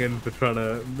 going in for trying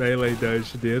to melee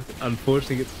Doge to death.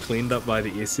 Unfortunately gets cleaned up by the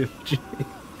SMG.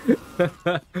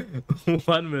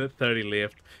 1 minute 30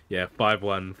 left. Yeah,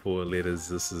 5-1 for letters.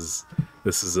 This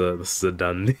is a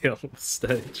done deal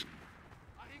stage.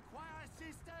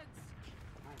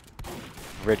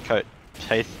 Redcoat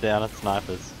chased down at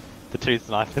snipers. The 2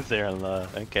 snipers there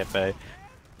in Cafe.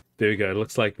 There we go.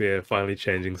 Looks like they're finally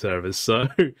changing servers. So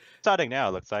starting now.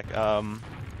 It looks like.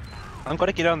 I'm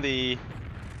gonna get on the.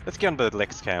 Let's get on the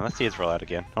Lex cam. Let's see his rollout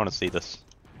again. I want to see this.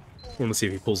 I want to see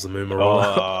if he pulls the Moomer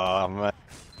rollout. Oh man,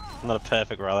 not a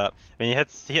perfect rollout. I mean,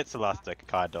 he hits Elastic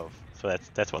kind of. So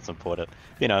that's what's important.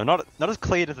 You know, not as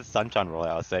clean as the Sunshine rollout.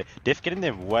 I would say. Def getting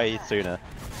them way sooner.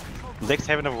 Lex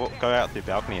having to go out through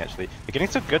balcony actually. They're getting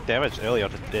some good damage early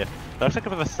onto Def. That looks like a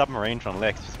bit of a submarine from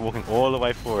Lex, just walking all the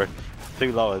way forward,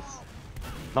 2 lowers.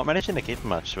 Not managing to get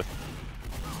much with.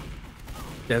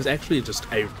 That was actually just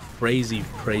a crazy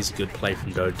good play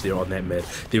from Doge there on that mid.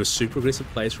 There was super aggressive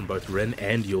plays from both Rin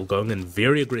and Yul going in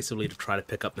very aggressively to try to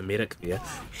pick up the medic there.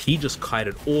 He just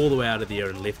kited all the way out of the air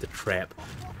and left a trap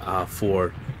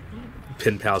for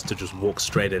Pin Pals to just walk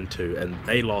straight into, and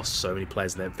they lost so many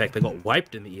players in that. In fact, they got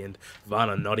wiped in the end.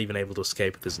 Vana not even able to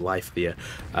escape with his life there,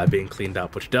 being cleaned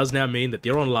up, which does now mean that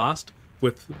they're on last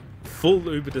with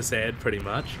full Uber Disad pretty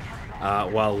much,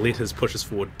 while Letters pushes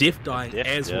forward. Def dying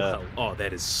as well. Oh,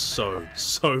 that is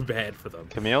so bad for them.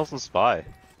 Camille's and Spy.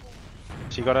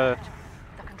 She gotta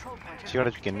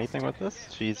get anything with this?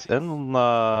 She's in,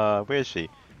 where is she?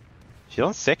 She's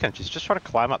on second. She's just trying to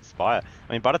climb up Spire.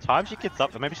 I mean, by the time she gets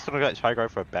up, maybe she's gonna try to go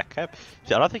for a back cap. I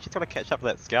don't think she's gonna catch up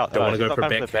with that scout. Don't want to go for a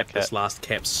back cap. This last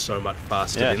cap's so much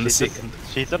faster than the second.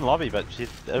 She's in lobby, but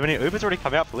I mean, Uber's already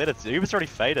come out for letters. Uber's already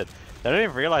faded. They don't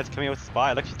even realize coming with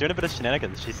Spire. Look, she's doing a bit of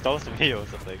shenanigans. She stole some heal or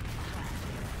something.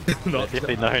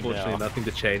 Unfortunately, nothing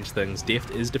to change things.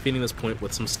 Deft is defending this point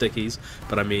with some stickies,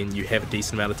 but I mean, you have a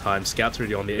decent amount of time. Scout's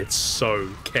already on there. It's so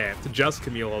camped. Just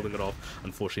Camille holding it off.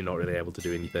 Unfortunately, not really able to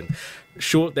do anything.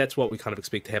 Sure, that's what we kind of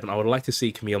expect to happen. I would like to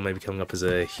see Camille maybe coming up as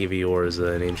a heavy or as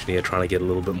an engineer, trying to get a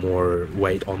little bit more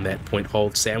weight on that point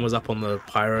hold. Sam was up on the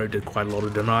pyro, did quite a lot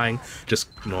of denying, just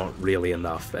not really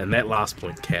enough. And that last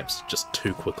point caps just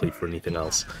too quickly for anything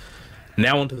else.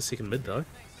 Now onto the second mid, though.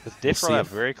 His def rollout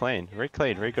very clean, very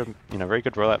good, very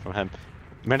good rollout from him.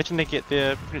 Managing to get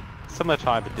there similar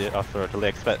time to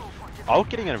Lex, but Ult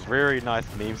getting a very nice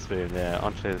meme spoon there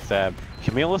onto Sam.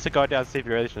 Camille also go down CV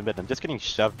early from the mid and just getting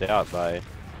shoved out by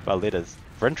Letters.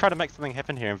 Vrin trying to make something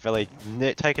happen here and Valley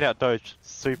taking out Doge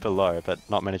super low, but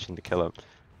not managing to kill him.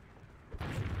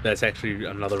 That's actually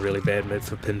another really bad mid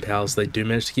for Pin Pals. They do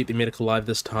manage to keep the medic alive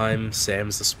this time.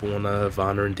 Sam's the spawner,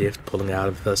 Vana and Deft pulling out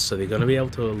of this, so they're going to be able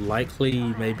to likely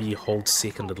maybe hold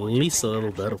second at least a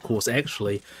little bit. Of course,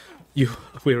 actually,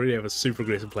 we already have a super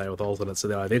aggressive player with alternates, so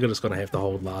they're just going to have to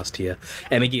hold last here.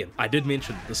 And again, I did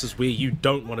mention this is where you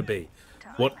don't want to be.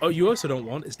 What you also don't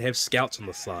want is to have scouts on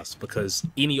this last, because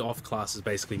any off class is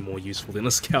basically more useful than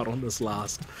a scout on this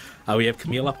last. We have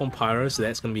Camille up on Pyro, so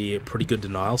that's going to be a pretty good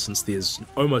denial since there's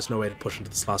almost no way to push into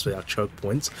this last without choke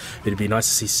points. It'd be nice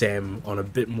to see Sam on a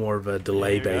bit more of a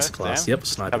delay-based class. Sam. Yep,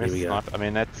 sniper, here we go. I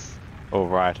mean, that's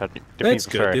alright. That's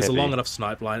good. There's a long enough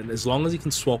snipe line. As long as he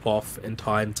can swap off in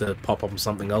time to pop up on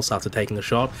something else after taking a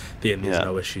shot, then there's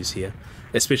no issues here.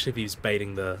 Especially if he's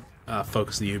baiting the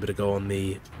focus the Uber to go on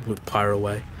with Pyro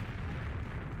way.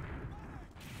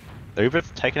 The Uber's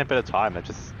taking a bit of time.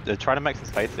 They're trying to make some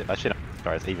space there. Actually, no,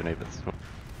 sorry, it's even Ubers.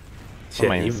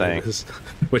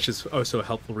 Which is also a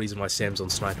helpful reason why Sam's on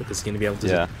sniper, because he's going to be able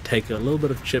to take a little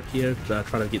bit of chip here, try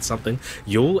to get something.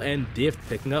 Yul and Deft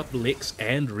picking up Lex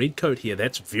and Redcoat here.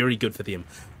 That's very good for them.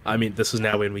 I mean, this is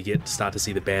now when we start to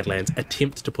see the Badlands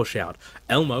attempt to push out.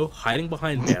 Elmo hiding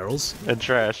behind barrels. And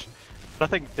trash. I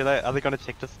think, are they going to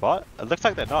check the spot? It looks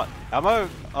like they're not. Elmo,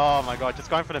 oh my god, just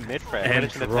going for the mid frag. And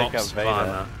drops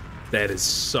Vana. That is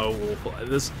so awful.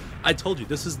 I told you,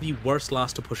 this is the worst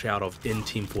last to push out of in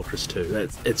Team Fortress 2.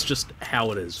 It's just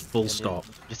how it is, full stop.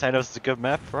 You're saying this is a good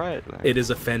map, right? It is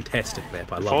a fantastic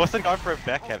map, I love it. Forcing going for a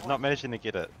back cap, not managing to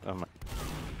get it. Oh my.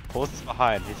 Force is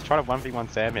behind, he's trying to 1v1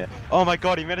 Sam here. Oh my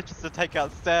god, he manages to take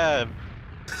out Sam!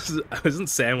 Isn't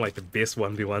Sam like the best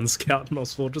 1v1 scout in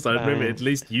ozfortress? I remember at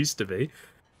least used to be.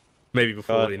 Maybe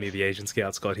before any of the Asian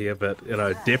scouts got here, but you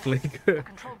know, definitely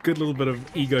good little bit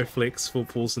of ego flex for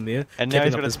Paulson there. And now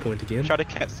he's up this point again. Try to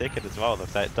cap second as well.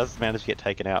 So it does manage to get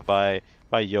taken out by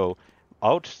Yul.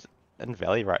 Ult in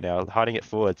Valley right now, hiding it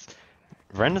forwards.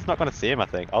 Ren is not going to see him, I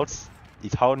think.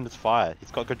 He's holding his fire.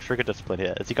 He's got good trigger discipline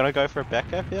here. Is he going to go for a back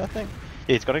cap here, I think?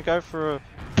 Yeah, he's going to go for a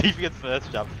beefing his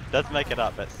first jump. Does make it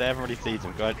up, but Sam already sees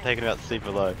him, taking him out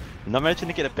super low. Not managing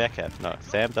to get a back cap. No,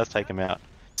 Sam does take him out.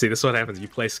 See, this is what happens. You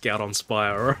play Scout on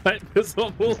Spire, alright? It's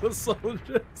not all the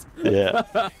soldiers. Yeah.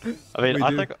 I mean,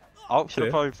 I think Ult should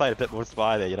have probably played a bit more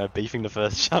Spire there, you know, beefing the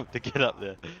first jump to get up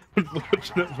there.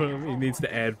 Unfortunate for him, he needs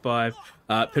to add 5.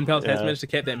 Pin Pals has managed to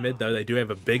cap that mid, though. They do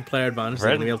have a big player advantage. They're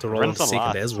going to be able to roll into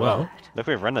second as well. Look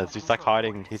where Ren is. He's like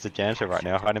hiding. He's a janitor right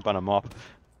now, hiding behind a mop.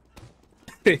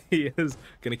 He is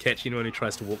going to catch anyone who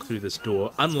tries to walk through this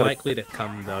door. Unlikely to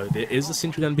come, though. There is a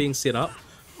sentry gun being set up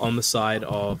on the side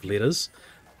of Letters.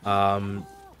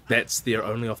 That's their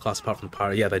only off-class apart from the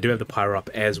Pyro. Yeah, they do have the Pyro up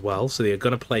as well, so they're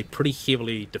going to play pretty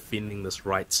heavily defending this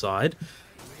right side.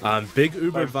 Big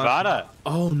Uber advantage.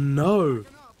 Oh no!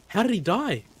 How did he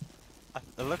die?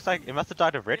 It looks like he must have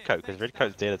died of Redcoat, because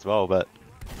Redcoat's dead as well, but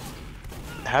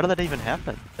how did that even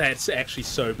happen? That's actually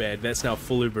so bad. That's now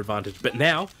full Uber advantage. But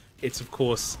now, it's of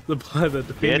course the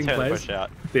defending players.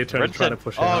 Their turn to try to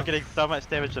push out. Oh, getting so much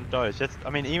damage on Doge. I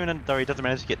mean, even though he doesn't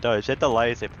manage to get Doge, that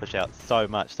delays their push out so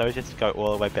much. So he has to go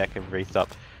all the way back and restop.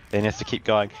 Then he has to keep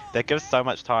going. That gives so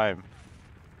much time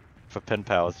for Pin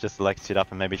Pals just to like set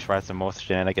up and maybe try some more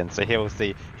shenanigans. So here we'll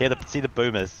see the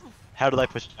boomers how do they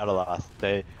push out of last?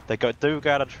 They do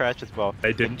go out of trash as well.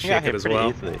 They didn't can check get it as pretty well.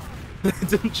 Easily. They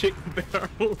didn't check the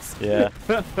barrels.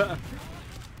 Yeah.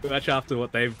 Much after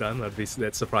what they've done,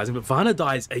 that's surprising. But Varna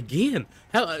dies again.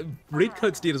 How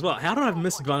Redcoat's dead as well. How did I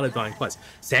miss Varna dying twice?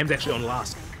 Sam's actually on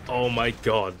last. Oh my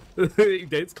god.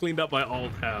 That's cleaned up by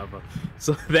Old, however.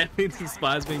 So that means the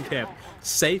Spire's been capped.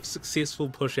 Safe, successful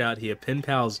push out here.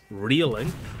 Pinpal's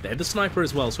reeling. They had the sniper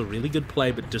as well, so really good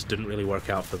play, but just didn't really work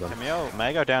out for them. Camille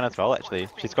may go down as well, actually.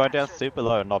 She's going down super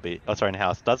low in lobby. Oh, sorry, in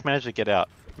house. Does manage to get out.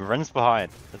 Runs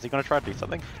behind. Is he going to try to do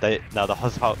something? No, the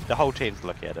whole team's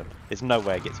looking at him. There's no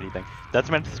way he gets anything. Does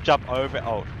manage to jump over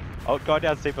Ult. Ult going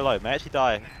down super low. May actually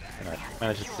die.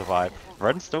 Manages to survive.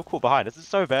 Run's still caught behind. This is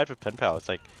so bad for Pinpal. It's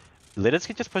like, Letters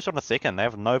can just push on a second. They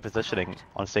have no positioning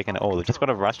on second at all. They're just going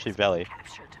to rush through Valley.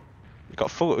 You've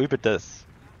got full Uber dis.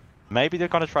 Maybe they're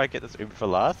going to try to get this Uber for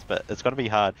last, but it's going to be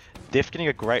hard. Def getting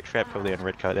a great trap probably on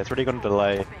Redcoat. That's really going to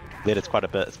delay Letters quite a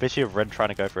bit, especially if Rin trying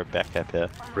to go for a back cap here.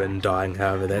 Rin dying,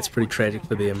 however, that's pretty tragic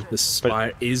for them. The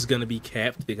Spire is going to be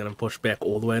capped. They're going to push back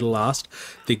all the way to last.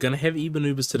 They're going to have even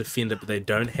Ubers to defend it, but they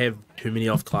don't have too many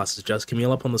off classes. Just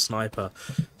Camille up on the sniper.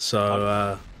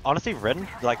 So, honestly, Rin,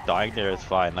 like, dying there is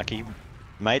fine. Like, he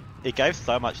gave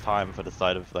so much time for the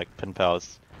side of, like,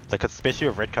 Pinpals. Like, especially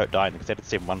with Redcoat dying, because they had to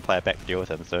send one player back to deal with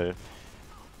him, so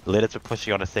Letters were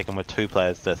pushing on a second with two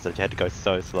players, so they had to go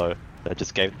so slow. That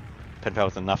just gave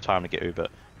Pinpals enough time to get Uber.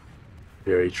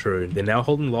 Very true. They're now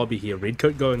holding lobby here.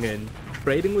 Redcoat going in,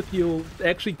 trading with Yule,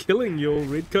 actually killing Yule.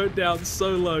 Redcoat down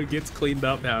so low, gets cleaned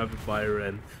up, however, by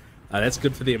Rin. That's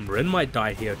good for them. Rin might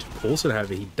die here to Paulson,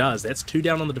 however, he does. That's 2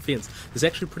 down on the defense. It's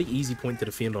actually a pretty easy point to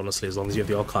defend, honestly, as long as you have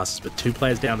the odd classes, but 2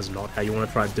 players down is not how you want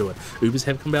to try and do it. Ubers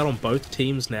have come out on both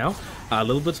teams now. A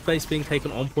little bit of space being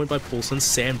taken on point by Paulson.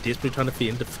 Sam desperately trying to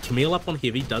defend. Camille up on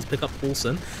heavy, does pick up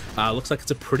Paulson. Looks like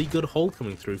it's a pretty good hold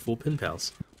coming through for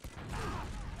Pinpals.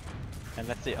 And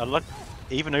that's it.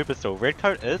 Even Uber still.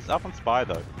 Redcoat is up on Spy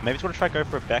though. Maybe he's going to try to go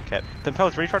for a back cap.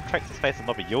 Pinpal's really trying to track some space in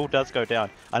lobby. Yule does go down.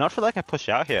 I'm not sure they can push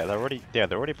out here. They're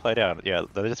already played out. Yeah,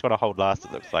 they're just going to hold last,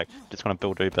 it looks like. Just going to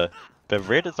build Uber. But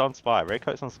Red is on Spy.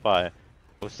 Redcoat's on Spy.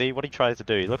 We'll see what he tries to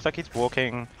do. He looks like he's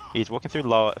walking through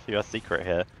lower for your secret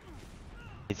here.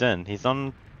 He's in. He's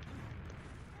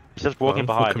just walking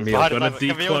behind. Camille's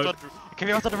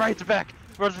on the right to back.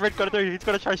 What's Red got to do? He's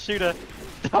got to try to shoot her.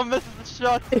 Oh, misses the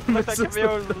shot! Looks like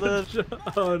Camille lives.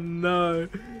 Oh no!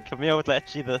 Camille was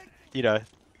actually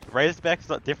Razorback's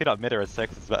definitely not meta as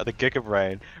 6, but the Giga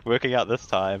Brain working out this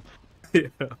time. Yeah.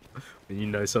 When you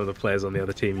know some of the players on the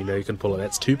other team, you know you can pull it.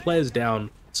 That's 2 players down,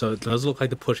 so it does look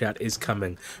like the push out is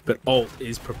coming. But Alt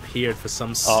is prepared for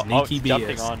some sneaky BS.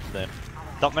 Jumping on them.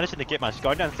 Not managing to get much.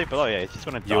 Going down super low, yeah, he's just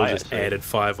gonna die. You just added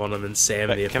 5 on him and Sam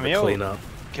there for the cleanup.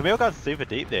 Camille got super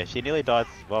deep there. She nearly died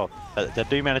as well. They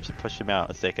do manage to push him out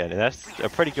a second, and that's a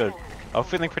pretty good. I'm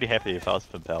feeling pretty happy if I was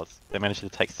Pinpals. They managed to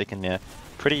take second there,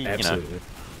 pretty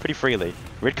pretty freely.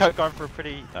 Redcoat going for a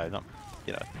pretty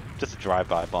just a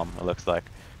drive-by bomb. It looks like.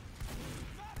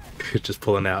 Just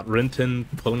pulling out. Rinton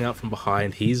pulling out from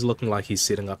behind. He's looking like he's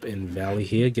setting up in Valley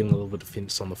here, getting a little bit of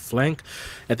defense on the flank.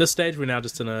 At this stage, we're now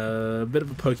just in a bit of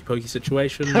a pokey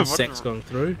situation. Sack's going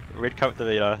through. Redcoat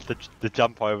the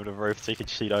jump over the roof so you can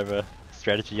cheat over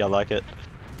strategy. I like it.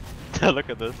 Look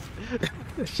at this.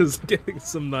 Just getting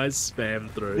some nice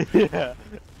spam through. Yeah.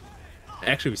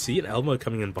 Actually, we see an Elmo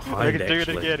coming in behind. He's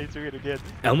doing it again.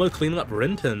 Elmo cleaning up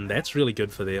Rinton. That's really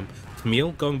good for them.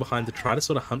 Camille going behind to try to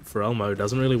sort of hunt for Elmo.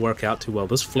 Doesn't really work out too well.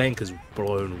 This flank is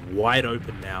blown wide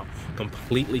open now.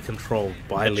 Completely controlled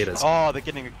by Letters. Oh, they're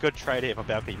getting a good trade here from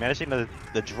Balcony. Managing to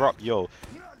drop Yule.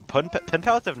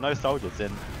 Pinpals have no soldiers,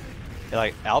 and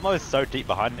like Elmo is so deep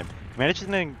behind him. They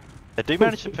do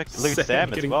manage to lose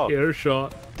Sam as well. Air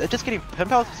shot. They're just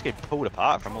Pinpals just getting pulled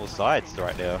apart from all sides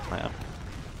right now.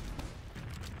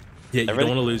 Yeah, you don't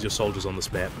want to lose your soldiers on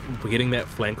this map. Getting that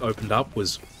flank opened up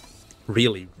was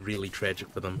really, really tragic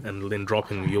for them. And then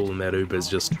dropping Yule in that Uber is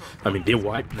just... I mean, they're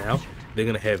wiped now. They're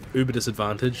going to have Uber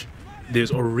disadvantage.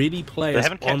 There's already players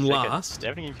on last. They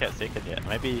haven't even kept second yet.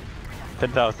 Maybe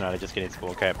Pinpals now they're just getting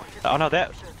spawn cap. Oh no,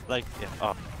 that... Like... Yeah,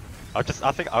 oh. I just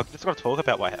got to talk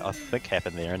about what I think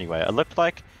happened there anyway. It looked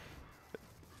like...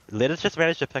 Letters just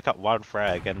managed to pick up 1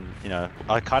 frag, and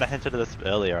I kind of hinted at this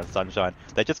earlier on Sunshine.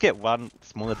 They just get 1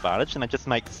 small advantage, and they just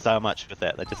make so much with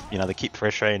that. They just, they keep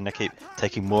pressuring, they keep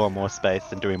taking more and more space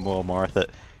and doing more and more with it.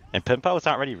 And Pinpals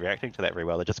aren't really reacting to that very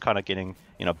well. They're just kind of getting,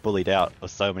 bullied out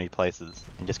of so many places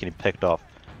and just getting picked off.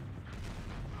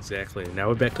 Exactly. Now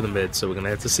we're back to the mid, so we're going to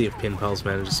have to see if Pinpals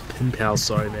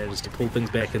manages to pull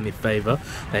things back in their favor.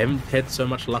 They haven't had so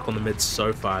much luck on the mid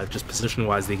so far. Just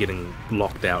position-wise, they're getting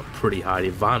locked out pretty hard.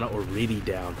 Ivana already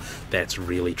down. That's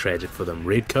really tragic for them.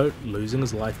 Redcoat losing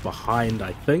his life behind,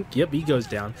 I think. Yep, he goes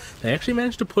down. They actually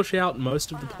managed to push out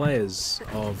most of the players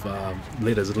of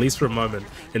Letters, at least for a moment,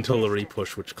 until the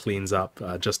repush, which cleans up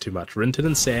just too much. Rinton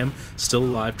and Sam still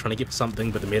alive, trying to get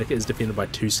something, but the Medica is defended by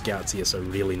 2 scouts here, so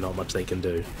really not much they can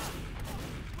do.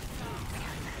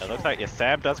 It looks like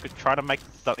Sam does try to make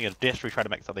something, desperately try to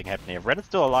make something happen here. Ren is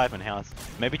still alive in house.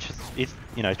 Maybe just he's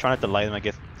trying to delay them, I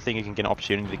guess, seeing he can get an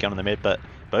opportunity to get on the mid, but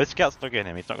both scouts look at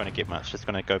him. He's not going to get much. Just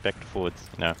going to go back to forwards,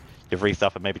 give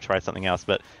stuff and maybe try something else.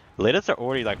 But Letters are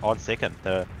already like on second.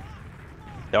 They're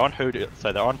on Hood,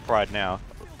 so they're on Pride now.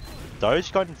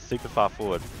 Doge gotten super far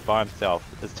forward by himself.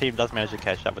 His team does manage to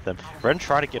catch up with him. Ren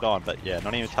tried to get on, but yeah,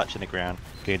 not even touching the ground,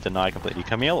 getting denied completely.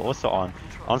 Camille also on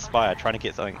Spire, trying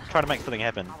to make something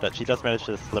happen, but she does manage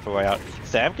to slip her way out.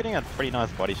 Sam getting a pretty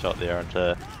nice body shot there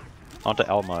onto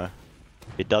Elmo.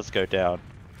 It does go down.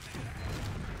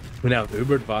 We're now with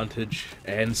Uber advantage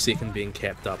and second being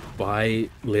capped up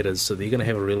by Letters, so they're going to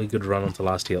have a really good run onto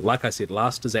last here. Like I said,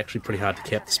 last is actually pretty hard to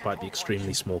cap despite the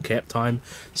extremely small cap time,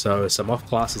 so some off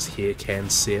classes here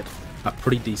can set a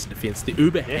pretty decent defense. The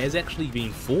Uber has actually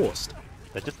been forced.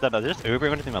 They're just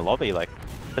Ubering into the lobby. Like,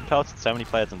 Pinpals, so many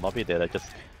players in lobby there. They're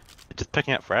just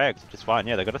picking up frags, which is fine.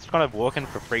 Yeah, they're just kind of walking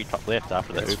for free top left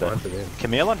after the Uber.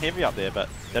 Camille on heavy up there, but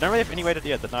they don't really have any way to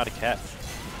deny the cap.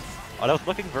 Oh, that was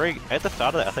looking at the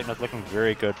start of that, I think that was looking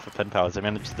very good for Pinpals. They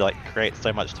managed to create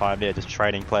so much time there, just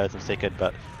trading players in second,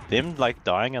 but them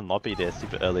dying in lobby there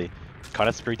super early kind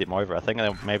of screwed them over. I think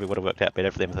they maybe would have worked out better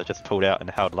for them if they just pulled out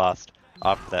and held last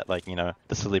after that,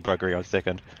 the silly buggery on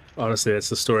second. Honestly, that's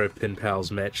the story of Pinpals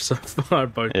match so far,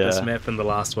 both this map and the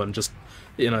last one. Just,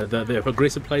 the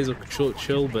aggressive plays are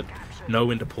chill, but know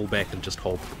when to pull back and just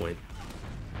hold the point.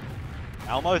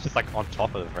 Elmo is just on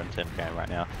top of the Rinton game right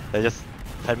now.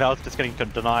 Pinpals just getting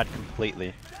denied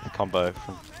completely the combo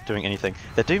from doing anything.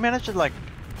 They do manage to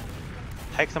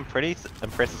take some pretty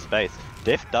impressive space.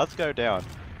 Def does go down.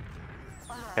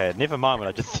 Okay, never mind what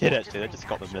I just said actually, they just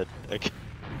got the mid. Okay.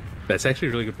 That's actually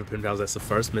really good for Pinpals. That's the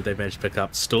first mid they managed to pick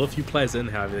up. Still a few players in,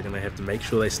 however, they're going to have to make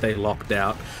sure they stay locked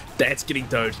out. That's getting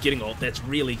Doge, getting ult, that's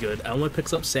really good. Elmo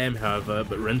picks up Sam, however,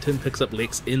 but Rinton picks up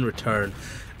Lex in return.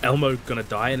 Elmo gonna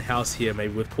die in house here,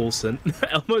 maybe with Paulson.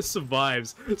 Elmo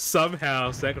survives,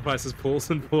 somehow sacrifices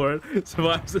Paulson for it,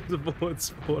 survives in the board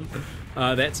spawn.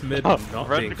 That's mid not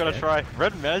being gonna try.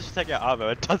 Red managed to take out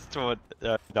Armo, it does taunt,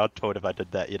 not taunt if I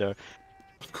did that,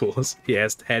 Of course, he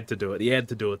had to do it. He had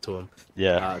to do it to him.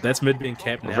 Yeah. That's mid being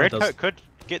capped now. Redcoat could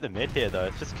get the mid here though.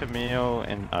 It's just Camille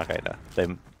and okay,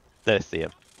 no, they see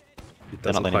him.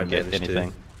 They're not letting him get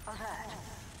anything.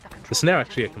 It's now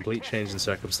actually a complete change in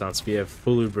circumstance. We have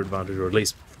full Uber advantage, or at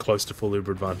least close to full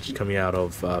Uber advantage coming out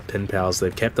of Pinpals.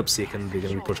 They've capped up second. They're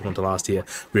going to be pushing on to last here.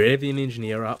 We have an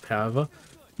engineer up, however,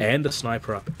 and a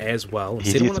sniper up as well.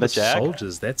 Instead of one of the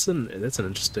soldiers, that's an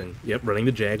interesting. Yep, running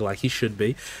the Jag like he should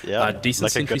be. Yeah,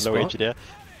 decent like a good spot. engineer.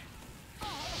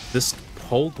 This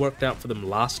hold worked out for them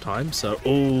last time, so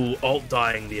ult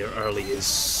dying there early is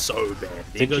so bad.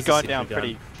 He got down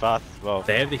pretty fast as well.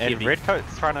 They have the heavy. And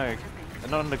Redcoat's trying to.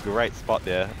 Not in a great spot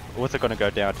there. Also going to go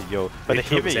down to Yul. But the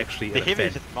heavy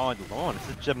is just mowing the lawn. This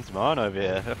is Jim's mowing over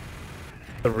here.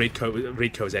 The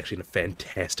Redco is actually in a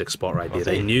fantastic spot right there.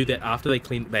 They knew that after they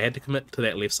had to commit to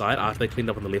that left side. After they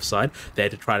cleaned up on the left side, they had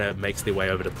to try to make their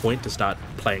way over to point to start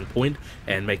playing point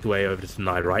and make their way over to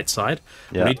deny right side.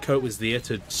 Yeah. Redcoat was there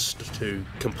to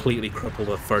completely cripple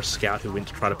the first scout who went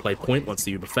to try to play point once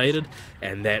the Uber faded,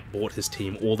 and that bought his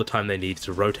team all the time they needed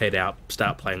to rotate out,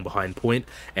 start playing behind point,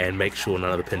 and make sure none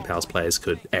of the Pinpals players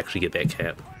could actually get that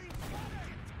cap.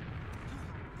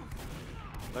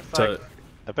 Looks like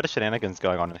a bit of shenanigans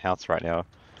going on in house right now.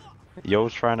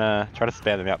 Yul's trying to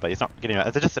spam them out, but he's not getting out.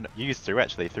 It's just used through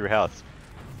house.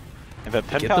 And but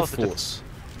Pinpals just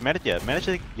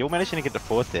Yul managing to get the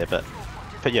force there, but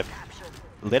yeah,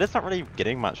 Letter's not really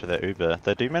getting much of their Uber.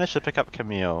 They do manage to pick up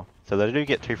Camille, so they do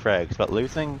get 2 frags, but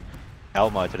losing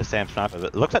Elmo to the Sam sniper.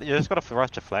 But it looks like you just got to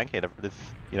rush to flank here.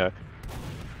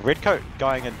 Redcoat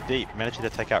going in deep, managing to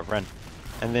take out Rin,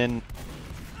 and then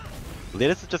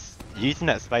Letters is just using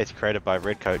that space created by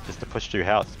Redcoat just to push through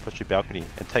house, push through balcony,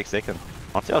 and take second.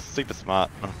 Honestly, that was super smart.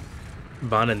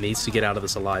 Varna needs to get out of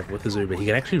this alive with his Uber. He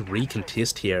can actually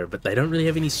recontest here, but they don't really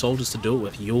have any soldiers to do it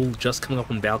with. Yule just coming up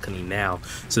on balcony now,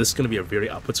 so this is going to be a very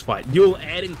upwards fight. Yule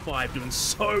adding 5, doing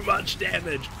so much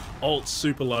damage. Ult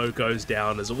super low goes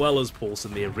down, as well as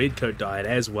Paulson there. Redcoat died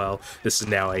as well. This is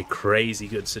now a crazy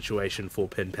good situation for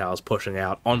Pinpals, pushing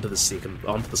out onto the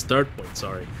third point,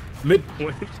 sorry.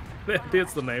 Midpoint.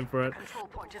 That's the name for it.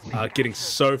 Getting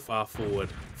so far forward.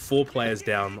 4 players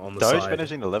down on the Doge side.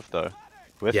 finishing the lift though.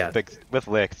 With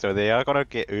Lex, so they are gonna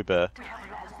get Uber.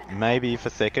 Maybe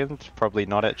for second, probably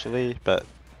not actually, but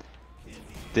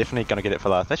definitely gonna get it for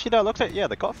last. Actually, no, it looks like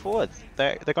they got forwards.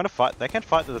 They're gonna fight. They can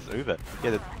fight this Uber.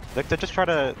 Yeah, they're just trying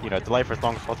to delay for as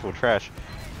long as possible. Trash.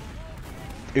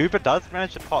 Uber does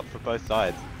manage to pop for both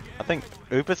sides. I think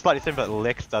Uber's slightly similar, but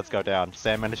Lex does go down.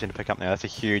 Sam managing to pick up now. That's a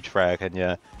huge frag, and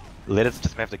yeah, Letters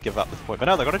just gonna have to give up this point. But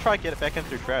no, they're gonna try and get it back in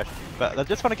through Trash. But they're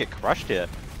just gonna get crushed here.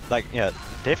 Like, yeah,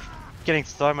 Def getting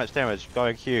so much damage,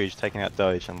 going huge, taking out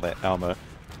Doge and Elmo.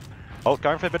 Oh,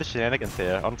 going for a bit of shenanigans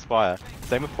here on Spire.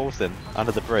 Same with Paulson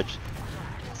under the bridge.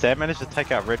 Sam managed to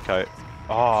take out Redcoat.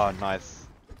 Oh, nice.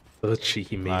 The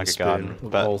cheeky mean spoon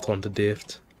ult onto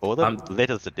Deft. All the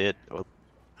Letters are dead.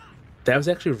 That was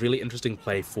actually a really interesting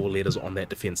play for Letters on that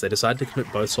defense. They decided to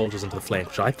commit both soldiers into the flank,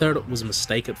 which I thought it was a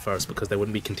mistake at first because they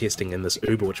wouldn't be contesting in this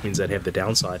Uber, which means they'd have the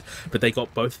downside. But they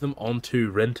got both of them onto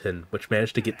Renton, which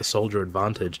managed to get the soldier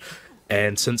advantage.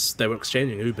 And since they were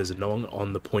exchanging Ubers and no one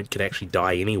on the point could actually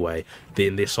die anyway,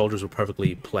 then their soldiers were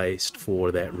perfectly placed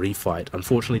for that refight.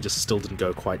 Unfortunately, just still didn't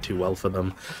go quite too well for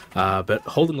them. But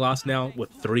holding last now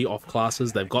with 3 off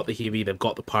classes. They've got the Heavy, they've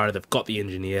got the Pyro, they've got the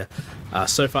Engineer.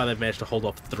 So far, they've managed to hold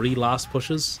off 3 last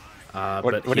pushes.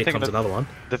 But here comes another one.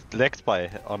 The next play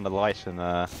on the light,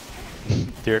 and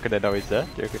do you reckon they know he's there?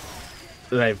 Do you reckon?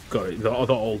 They've got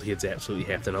the old heads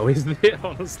absolutely have to know he's there,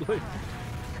 honestly.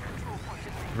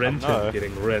 Renton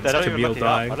getting rinsed, Camille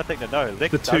dying. I don't think they know.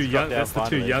 That's the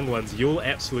 2 young ones. You'll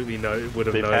absolutely would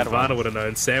have known. Varna would have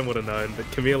known. Sam would have known. But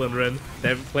Camille and Rin, they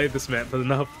haven't played this map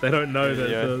enough. They don't know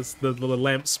the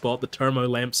lamp spot, the Turmo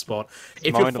lamp spot.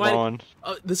 If you're fighting,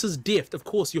 this is Deft. Of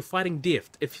course, you're fighting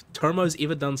Deft. If Turmo's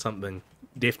ever done something,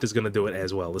 Deft is going to do it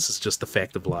as well. This is just the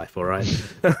fact of life, all right?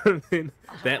 I mean,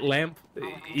 that lamp,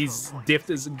 Deft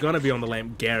is going to be on the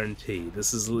lamp, guaranteed.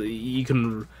 This is, you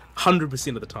can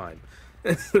 100% of the time.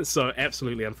 So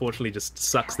absolutely, unfortunately, just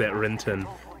sucks that Renton,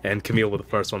 and Camille were the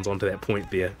first ones onto that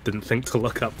point there. Didn't think to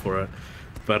look up for it.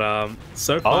 But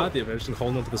so far, they've managed to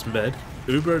hold on to this mid.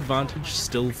 Uber advantage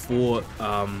still for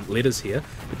Letters here.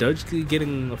 But Doge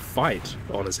getting a fight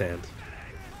on his hand.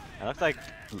 It looks like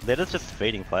Letters just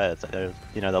feeding players. Like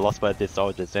they lost by their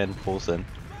soldiers and Paulson.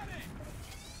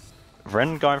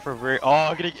 Ren going for a very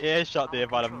getting air shot there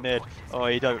by the mid. Oh,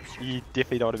 you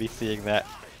definitely don't want to be seeing that.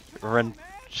 Ren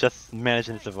just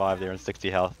managing to survive there on 60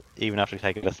 health, even after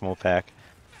taking a small pack.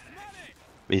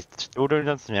 But he's still doing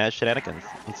some shenanigans.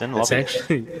 He's in lobby. It's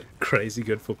actually crazy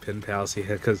good for Pinpals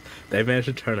here, because they managed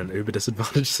to turn an Uber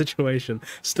disadvantage situation.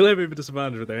 Still have Uber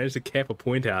disadvantage, but they managed to cap a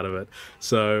point out of it.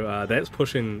 So that's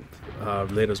pushing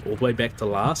Letters all the way back to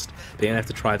last. They're going to have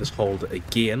to try this hold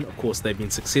again. Of course, they've been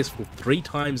successful 3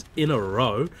 times in a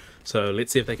row. So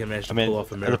let's see if they can manage to pull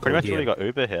off a miracle. They pretty much really got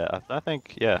Uber here.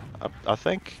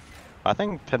 I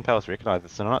think Pinpals recognise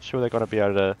this, and I'm not sure they're going to be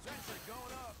able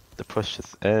to push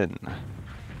this in.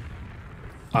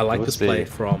 I like this play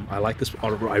from. I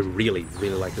really,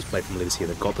 really like this play from Letters here.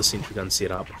 They've got the sentry gun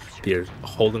set up. They're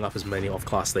holding up as many off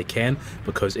class they can,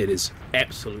 because it is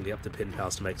absolutely up to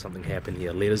Pinpals to make something happen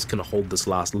here. Letters can hold this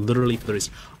last literally for the rest.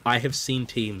 I have seen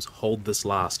teams hold this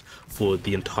last for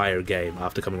the entire game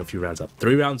after coming a few rounds up.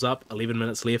 3 rounds up, 11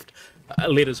 minutes left.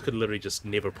 Letters could literally just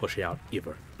never push out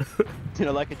ever.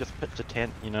 They can just pitch a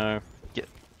tent, get,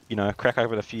 crack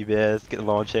open a few bears, get the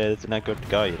launch heads, and they're good to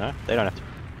go. They don't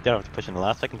have to push in the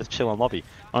last. They can just chill in lobby.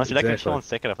 Honestly, They can chill in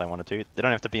second if they wanted to. They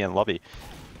don't have to be in lobby.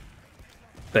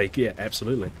 Yeah,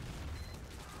 absolutely.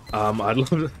 I'd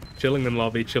love chilling in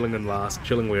lobby, chilling in last,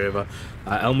 chilling wherever.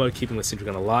 Elmo keeping the sentry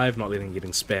gun alive, not letting it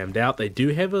getting spammed out. They do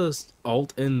have a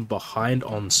ult in behind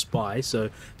on Spy, so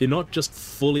they're not just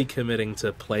fully committing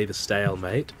to play the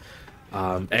stalemate.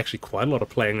 Actually, quite a lot of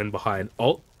playing in behind.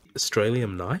 Ult,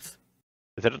 Australian knife.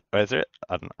 Is it?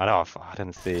 I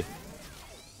didn't see.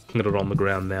 Looking at it on the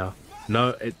ground now. No,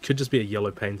 it could just be a yellow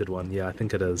painted one. Yeah, I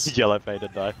think it is. Yellow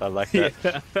painted knife, I like that.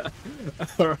 Yeah.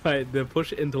 Alright, the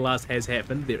push into last has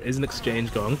happened. There is an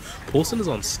exchange going. Paulson is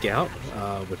on scout,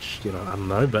 which, I don't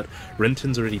know, but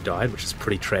Renton's already died, which is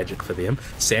pretty tragic for them.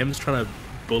 Sam's trying to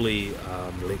bully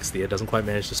Lex there, doesn't quite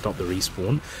manage to stop the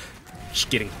respawn. just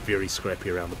getting very scrappy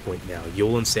around the point now.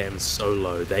 Yul and Sam so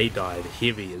low, they died.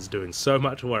 Heavy is doing so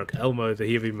much work. Elmo,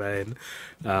 the heavy main,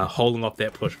 holding off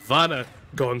that push. Vana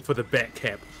going for the back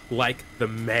cap like the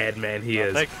madman he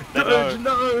is. Doge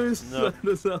knows! No.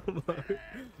 This Elmo.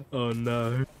 Oh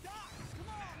no.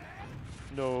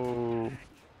 No.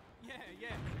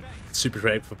 Super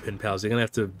drag for Pin Pals. They're going to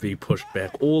have to be pushed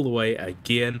back all the way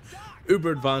again.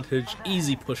 Uber advantage,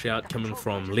 easy push out coming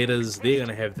from Letters. They're going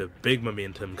to have the big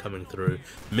momentum coming through.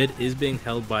 Mid is being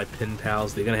held by Pin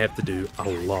Pals. They're going to have to do a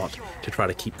lot to try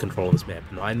to keep control of this map.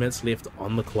 9 minutes left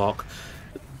on the clock.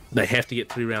 They have to get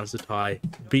 3 rounds to tie.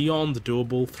 Beyond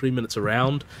doable, 3 minutes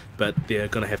around, but they're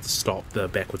going to have to stop the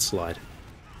backward slide.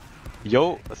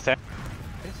 Yo, Sam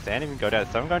even go down.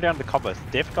 Someone going down the combo.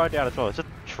 Def going down as well. It's just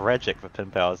tragic for Pin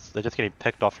Pals. They're just getting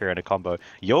picked off here in a combo.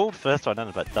 Yo, first one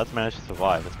in, but does manage to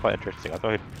survive. It's quite interesting. I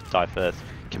thought he'd die first.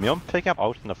 Camille picking up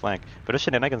ult in the flank. But there's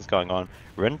shenanigans going on.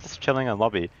 Rin just chilling in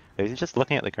lobby. Is he just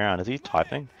looking at the ground? Is he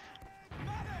typing?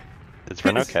 Is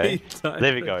Rin okay?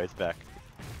 There we go. He's back.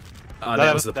 Oh, No,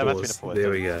 that was the that must pause. be the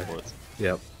There we go.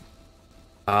 Yep.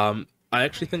 I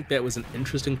actually think that was an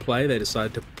interesting play. They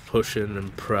decided to push in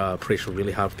and pressure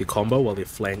really hard with the combo while their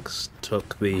flanks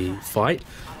took the fight,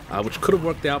 which could have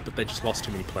worked out, but they just lost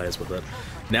too many players with it.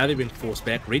 Now they've been forced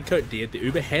back. Redcoat dead. The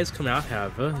Uber has come out,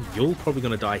 however. Yul probably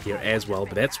going to die here as well,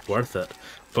 but that's worth it.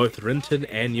 Both Rinton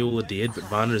and Yul are dead, but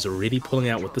Vana is already pulling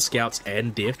out with the scouts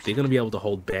and Deft. They're going to be able to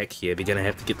hold back here. They're going to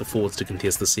have to get the forwards to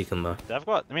contest the second, though. They've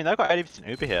got 80%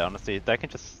 Uber here, honestly. They can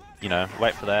just, you know,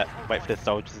 wait for that, wait for their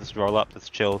soldiers to just roll up,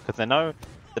 just chill, because they know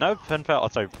Pin Pal,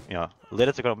 also, you know,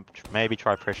 Letters are going to maybe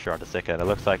try pressure on the second. It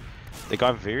looks like they're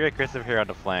going very aggressive here on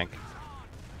the flank.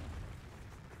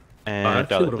 And I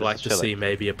actually would have liked to see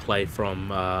maybe a play from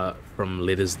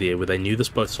Letters there, where they knew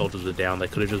both soldiers were down. They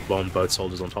could have just bombed both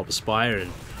soldiers on top of Spire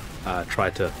and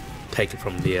tried to take it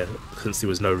from there, since there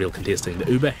was no real contesting.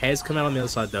 The Uber has come out on the other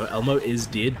side though. Elmo is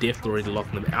dead. Deft already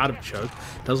locking them out of choke.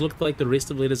 Does look like the rest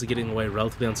of Letters are getting away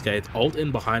relatively unscathed. Ult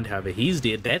in behind, however, he's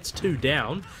dead. That's 2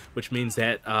 down, which means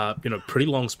that you know, pretty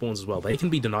long spawns as well. They can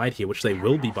be denied here, which they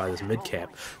will be by this mid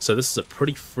cap. So this is a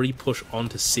pretty free push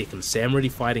onto second. Sam already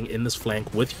fighting in this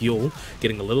flank with Yul,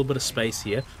 getting a little bit of space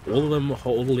here. All the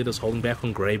Letters holding back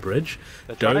on Grey Bridge.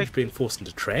 Doge being forced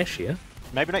into trash here.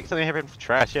 Maybe make something happen from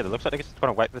trash. Yeah, it looks like they're just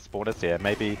going to wait for the spawners here.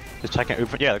 Maybe just take an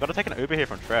Uber. Yeah, they've got to take an Uber here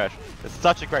from trash. It's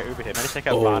such a great Uber here. Maybe take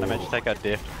out Vana, maybe take out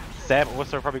Deft. Sam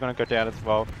also probably going to go down as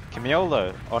well. Camille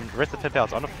though, on rest of Pin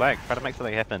Pals on the flank, try to make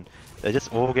something happen. They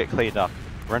just all get cleaned up.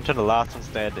 Rinton the last one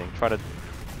standing. Try to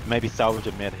maybe salvage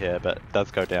a mid here, but it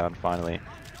does go down finally.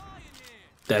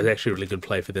 That's actually a really good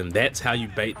play for them. That's how you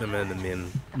bait them in and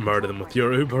then murder them with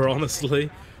your Uber, honestly.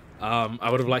 I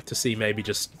would have liked to see maybe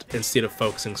just, instead of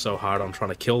focusing so hard on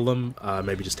trying to kill them,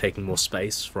 maybe just taking more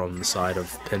space from the side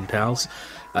of Pin Pals.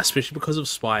 Especially because of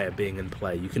Spire being in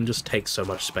play. You can just take so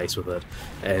much space with it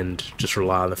and just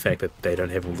rely on the fact that they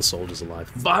don't have all the soldiers alive.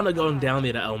 Vana going down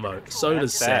there to Elmo. So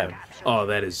does Sam. Oh,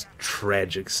 that is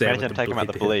tragic. Sam imagine taking him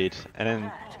out the bleed. And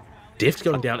then Deft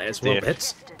going down as well.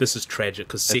 This is tragic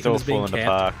because second is being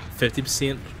capped.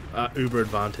 50% Uber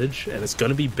advantage, and it's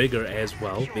going to be bigger as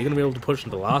well. They're going to be able to push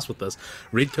into last with this.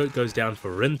 Redcoat goes down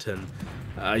for Rinton.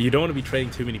 You don't want to be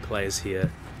trading too many players here,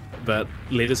 but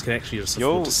Letters can actually just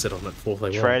afford to sit on it for if they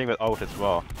want. Trading with ult as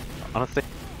well. Honestly,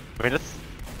 I mean,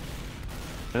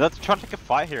 let's try to take a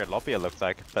fight here at lobby, it looks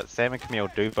like, but Sam and Camille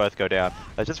do both go down.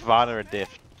 They're just Vana and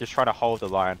Def, just trying to hold the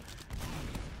line.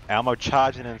 Elmo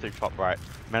charging in through top right,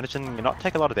 managing to not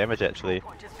take a lot of damage actually.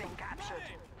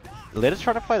 Letters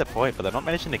trying to play the point, but they're not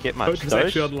managing to get much. Doge is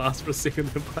actually on last for a second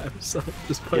by himself,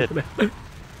 just poking out.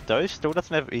 Doge still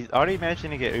doesn't have. He's already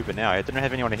managing to get Uber now. He didn't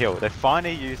have anyone to heal. They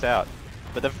finally use out,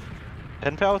 but the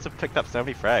Pin Pals have picked up so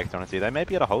many frags. Honestly, they may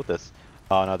be able to hold this.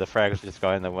 Oh no, the frags are just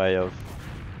going the way of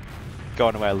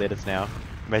Letters now.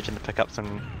 Imagine to pick up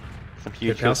some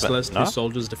huge. Pin Pals still has 2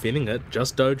 soldiers defending it.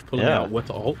 Just Doge pulling out with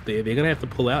the ult there. They're gonna have to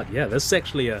pull out. Yeah, this is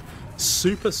actually a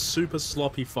super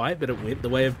sloppy fight, but it went the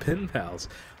way of Pin Pals.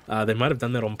 They might have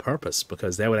done that on purpose,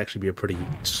 because that would actually be a pretty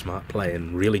smart play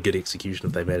and really good execution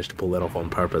if they managed to pull that off on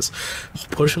purpose.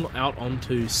 Pushing out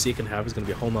onto second, however, is going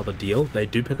to be a whole nother deal. They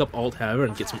do pick up ult, however,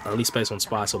 and get some early space on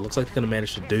Spire, so it looks like they're going to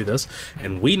manage to do this.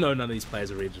 And we know none of these players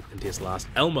are ready to contest last.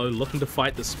 Elmo looking to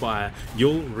fight the Spire.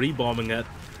 Yul rebombing it.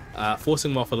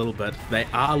 Forcing them off a little bit. They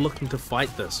are looking to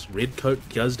fight this. Redcoat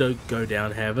does go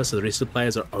down, however, so the rest of the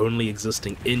players are only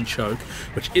existing in choke,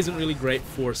 which isn't really great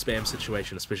for a spam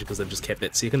situation, especially because they've just kept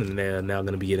that second, and they're now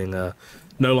going to be getting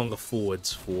no longer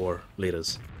forwards for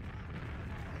Letters.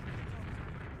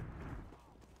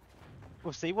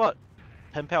 We'll see what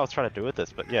Pin Pals trying to do with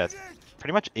this, but yeah,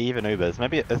 pretty much even Ubers.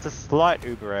 Maybe it's a slight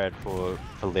Uber ad for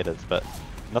letters, but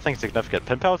nothing significant.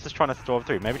 Pinpal's just trying to storm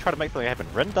through. Maybe try to make something happen.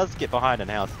 Rin does get behind in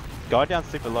house. Going down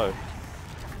super low.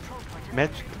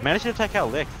 Managing to take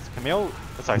out Lex.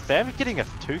 Sam getting a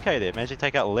 2k there. Managing to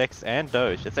take out Lex and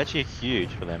Doge. It's actually huge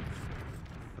for them.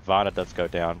 Varna does go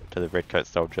down to the redcoat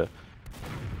soldier.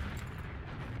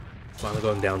 Varna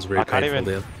going down is very painful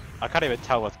there. I can't even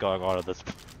tell what's going on at this.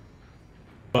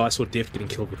 Oh, I saw Def getting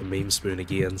killed with a meme spoon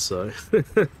again, so...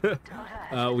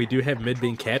 we do have mid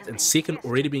being capped, and second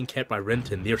already being capped by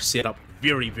Renton. They're set up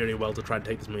very, very well to try and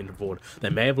take this momentum forward. They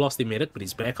may have lost their medic, but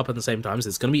he's back up at the same time, so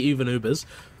it's going to be even Ubers.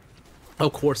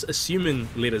 Of course, assuming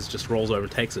Letters just rolls over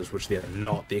and takes us, which they're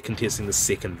not. They're contesting the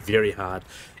second very hard.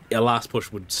 Our last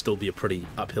push would still be a pretty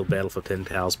uphill battle for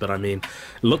Pinpals, but I mean,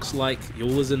 looks like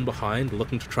Yul is in behind,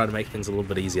 looking to try to make things a little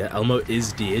bit easier. Elmo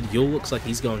is dead. Yul looks like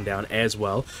he's going down as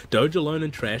well. Doge alone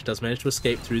in trash does manage to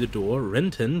escape through the door.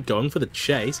 Renton going for the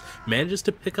chase, manages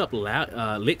to pick up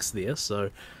Lex there,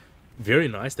 so very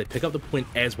nice. They pick up the point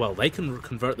as well. They can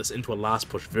convert this into a last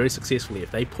push very successfully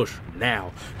if they push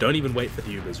now. Don't even wait for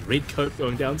the Ubers. Redcoat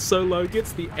going down so low,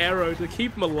 gets the arrow to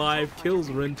keep him alive,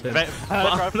 kills Renton.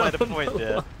 The point,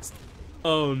 yeah.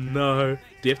 Oh no.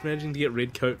 Def managing to get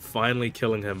Redcoat, finally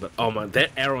killing him, but oh my, that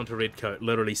arrow onto Redcoat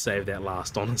literally saved that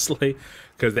last, honestly,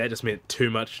 because that just meant too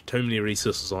many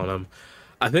resources on him.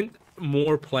 I think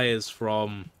more players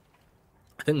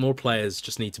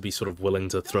just need to be sort of willing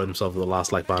to throw themselves at the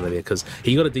last like Varna there, because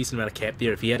he got a decent amount of cap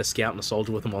there. If he had a scout and a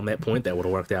soldier with him on that point, that would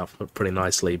have worked out pretty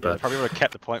nicely. But probably would have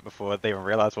kept the point before they even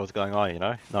realised what was going on, you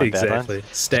know? Not exactly.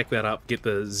 Stack that up, get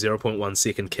the 0.1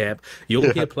 second cap.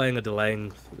 You're here playing a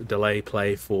delay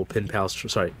play for Pinpals.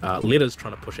 Sorry, Letters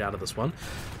trying to push out of this one.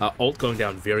 Alt going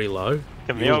down very low.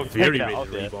 Camille very ready to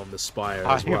rebomb the Spire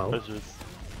as well.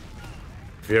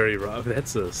 Very rough.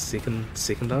 That's a second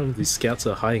time. These scouts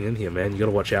are hiding in here, man. You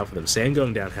gotta watch out for them. Sand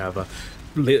going down, however.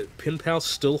 Pinpal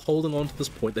still holding on to this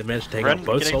point. They managed to take out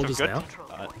both soldiers now.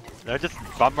 They're just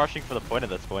bum rushing for the point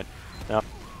at this point. No.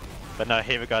 But no,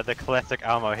 here we go. The classic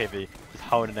Almo heavy just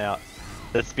holding out.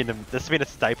 This has been a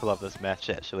staple of this match,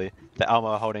 actually. The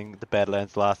Almo holding the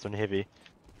Badlands last on heavy.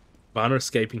 Varna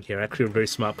escaping here. Actually a very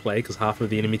smart play, because half of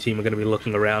the enemy team are going to be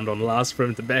looking around on last for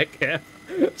him to back cap.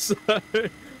 So...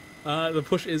 the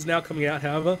push is now coming out,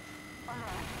 however.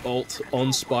 Alt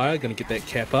on Spire, going to get that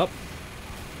cap up.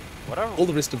 All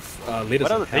the rest of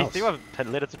Letters in house. See what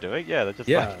Letters are doing? Yeah, they're just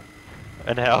like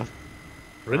in house.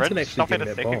 Rin actually getting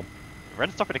that bomb.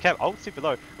 Rin stopping the cap. Alt super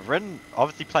low. Rin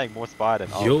obviously playing more Spire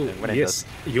than Alt.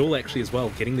 Yul actually as well,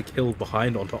 getting the kill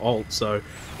behind onto Alt. So,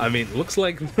 I mean, looks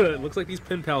like these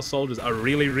Pinpal soldiers are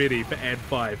really ready for Ad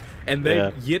 5. And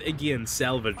they yet again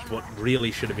salvaged what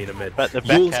really should have been a mid. But the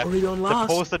back cap, the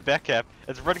forced back cap,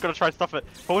 is Rin going to try and stop it?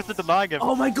 Forced denying him.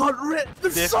 Oh my god, Rin!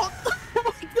 Oh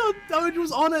my god, Doge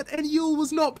was on it and Yul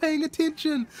was not paying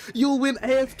attention! Yul went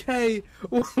AFK!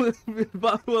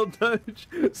 Well, Doge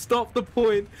stopped the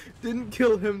point, didn't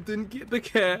kill him, didn't get the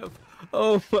cap.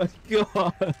 Oh my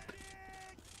god.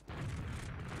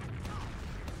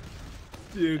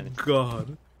 Dear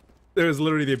god. There was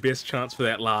literally their best chance for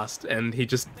that last, and he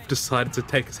just decided to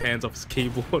take his hands off his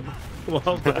keyboard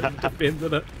while they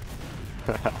defended it.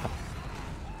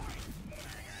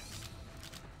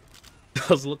 It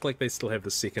does look like they still have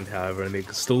the second, however, and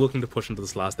they're still looking to push into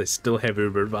this last. They still have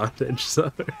Uber advantage,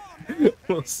 so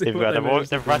we'll see.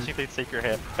 They're rushing through secret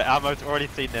here, but Armo's already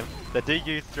seen them. They do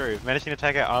use through, managing to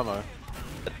take out Armo.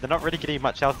 They're not really getting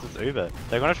much else as Uber.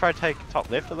 They're going to try to take top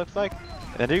left, it looks like.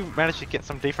 They do manage to get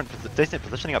some decent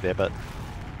positioning up there, but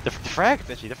the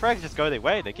frags just go their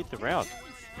way. They get the round.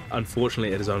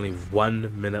 Unfortunately, it is only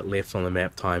 1 minute left on the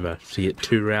map timer to get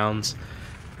 2 rounds.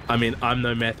 I mean, I'm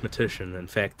no mathematician. In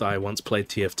fact, I once played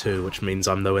TF2, which means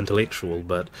I'm no intellectual,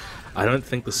 but I don't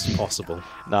think this is possible.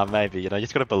 No, maybe. You know, you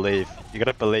just got to believe. You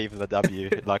got to believe in the W.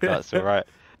 Luggnuts, alright?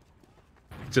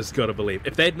 Just got to believe.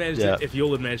 If they'd managed if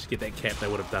Yul had managed to get that cap, they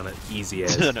would have done it easy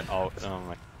as. Oh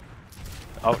my.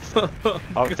 It's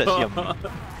actually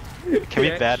can we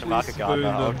ban the Market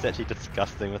Gardener? It's actually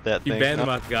disgusting with that thing. You ban the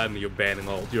Market Gardener, you're banning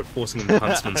Alt. You're forcing him to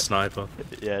Huntsman Sniper.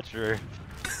 Yeah, true.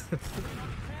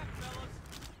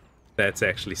 That's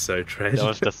actually so tragic. That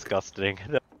was disgusting.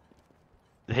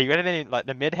 He hadn't even, like,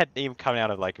 the mid hadn't even come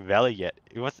out of like Valley yet.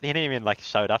 He hadn't even like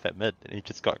showed up at mid, and he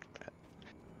just got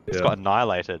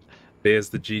annihilated. There's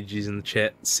the GGs in the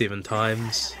chat 7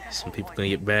 times. Some people gonna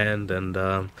get banned, and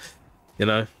you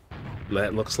know,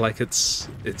 that looks like it's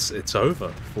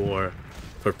over for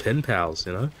Pinpals.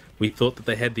 You know, we thought that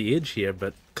they had the edge here,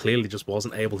 but clearly just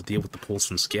wasn't able to deal with the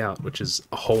Paulson Scout, which is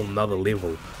a whole nother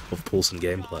level of Paulson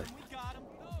gameplay.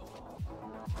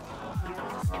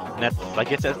 And that's, I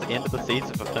guess that's the end of the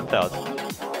season for Tim Towers.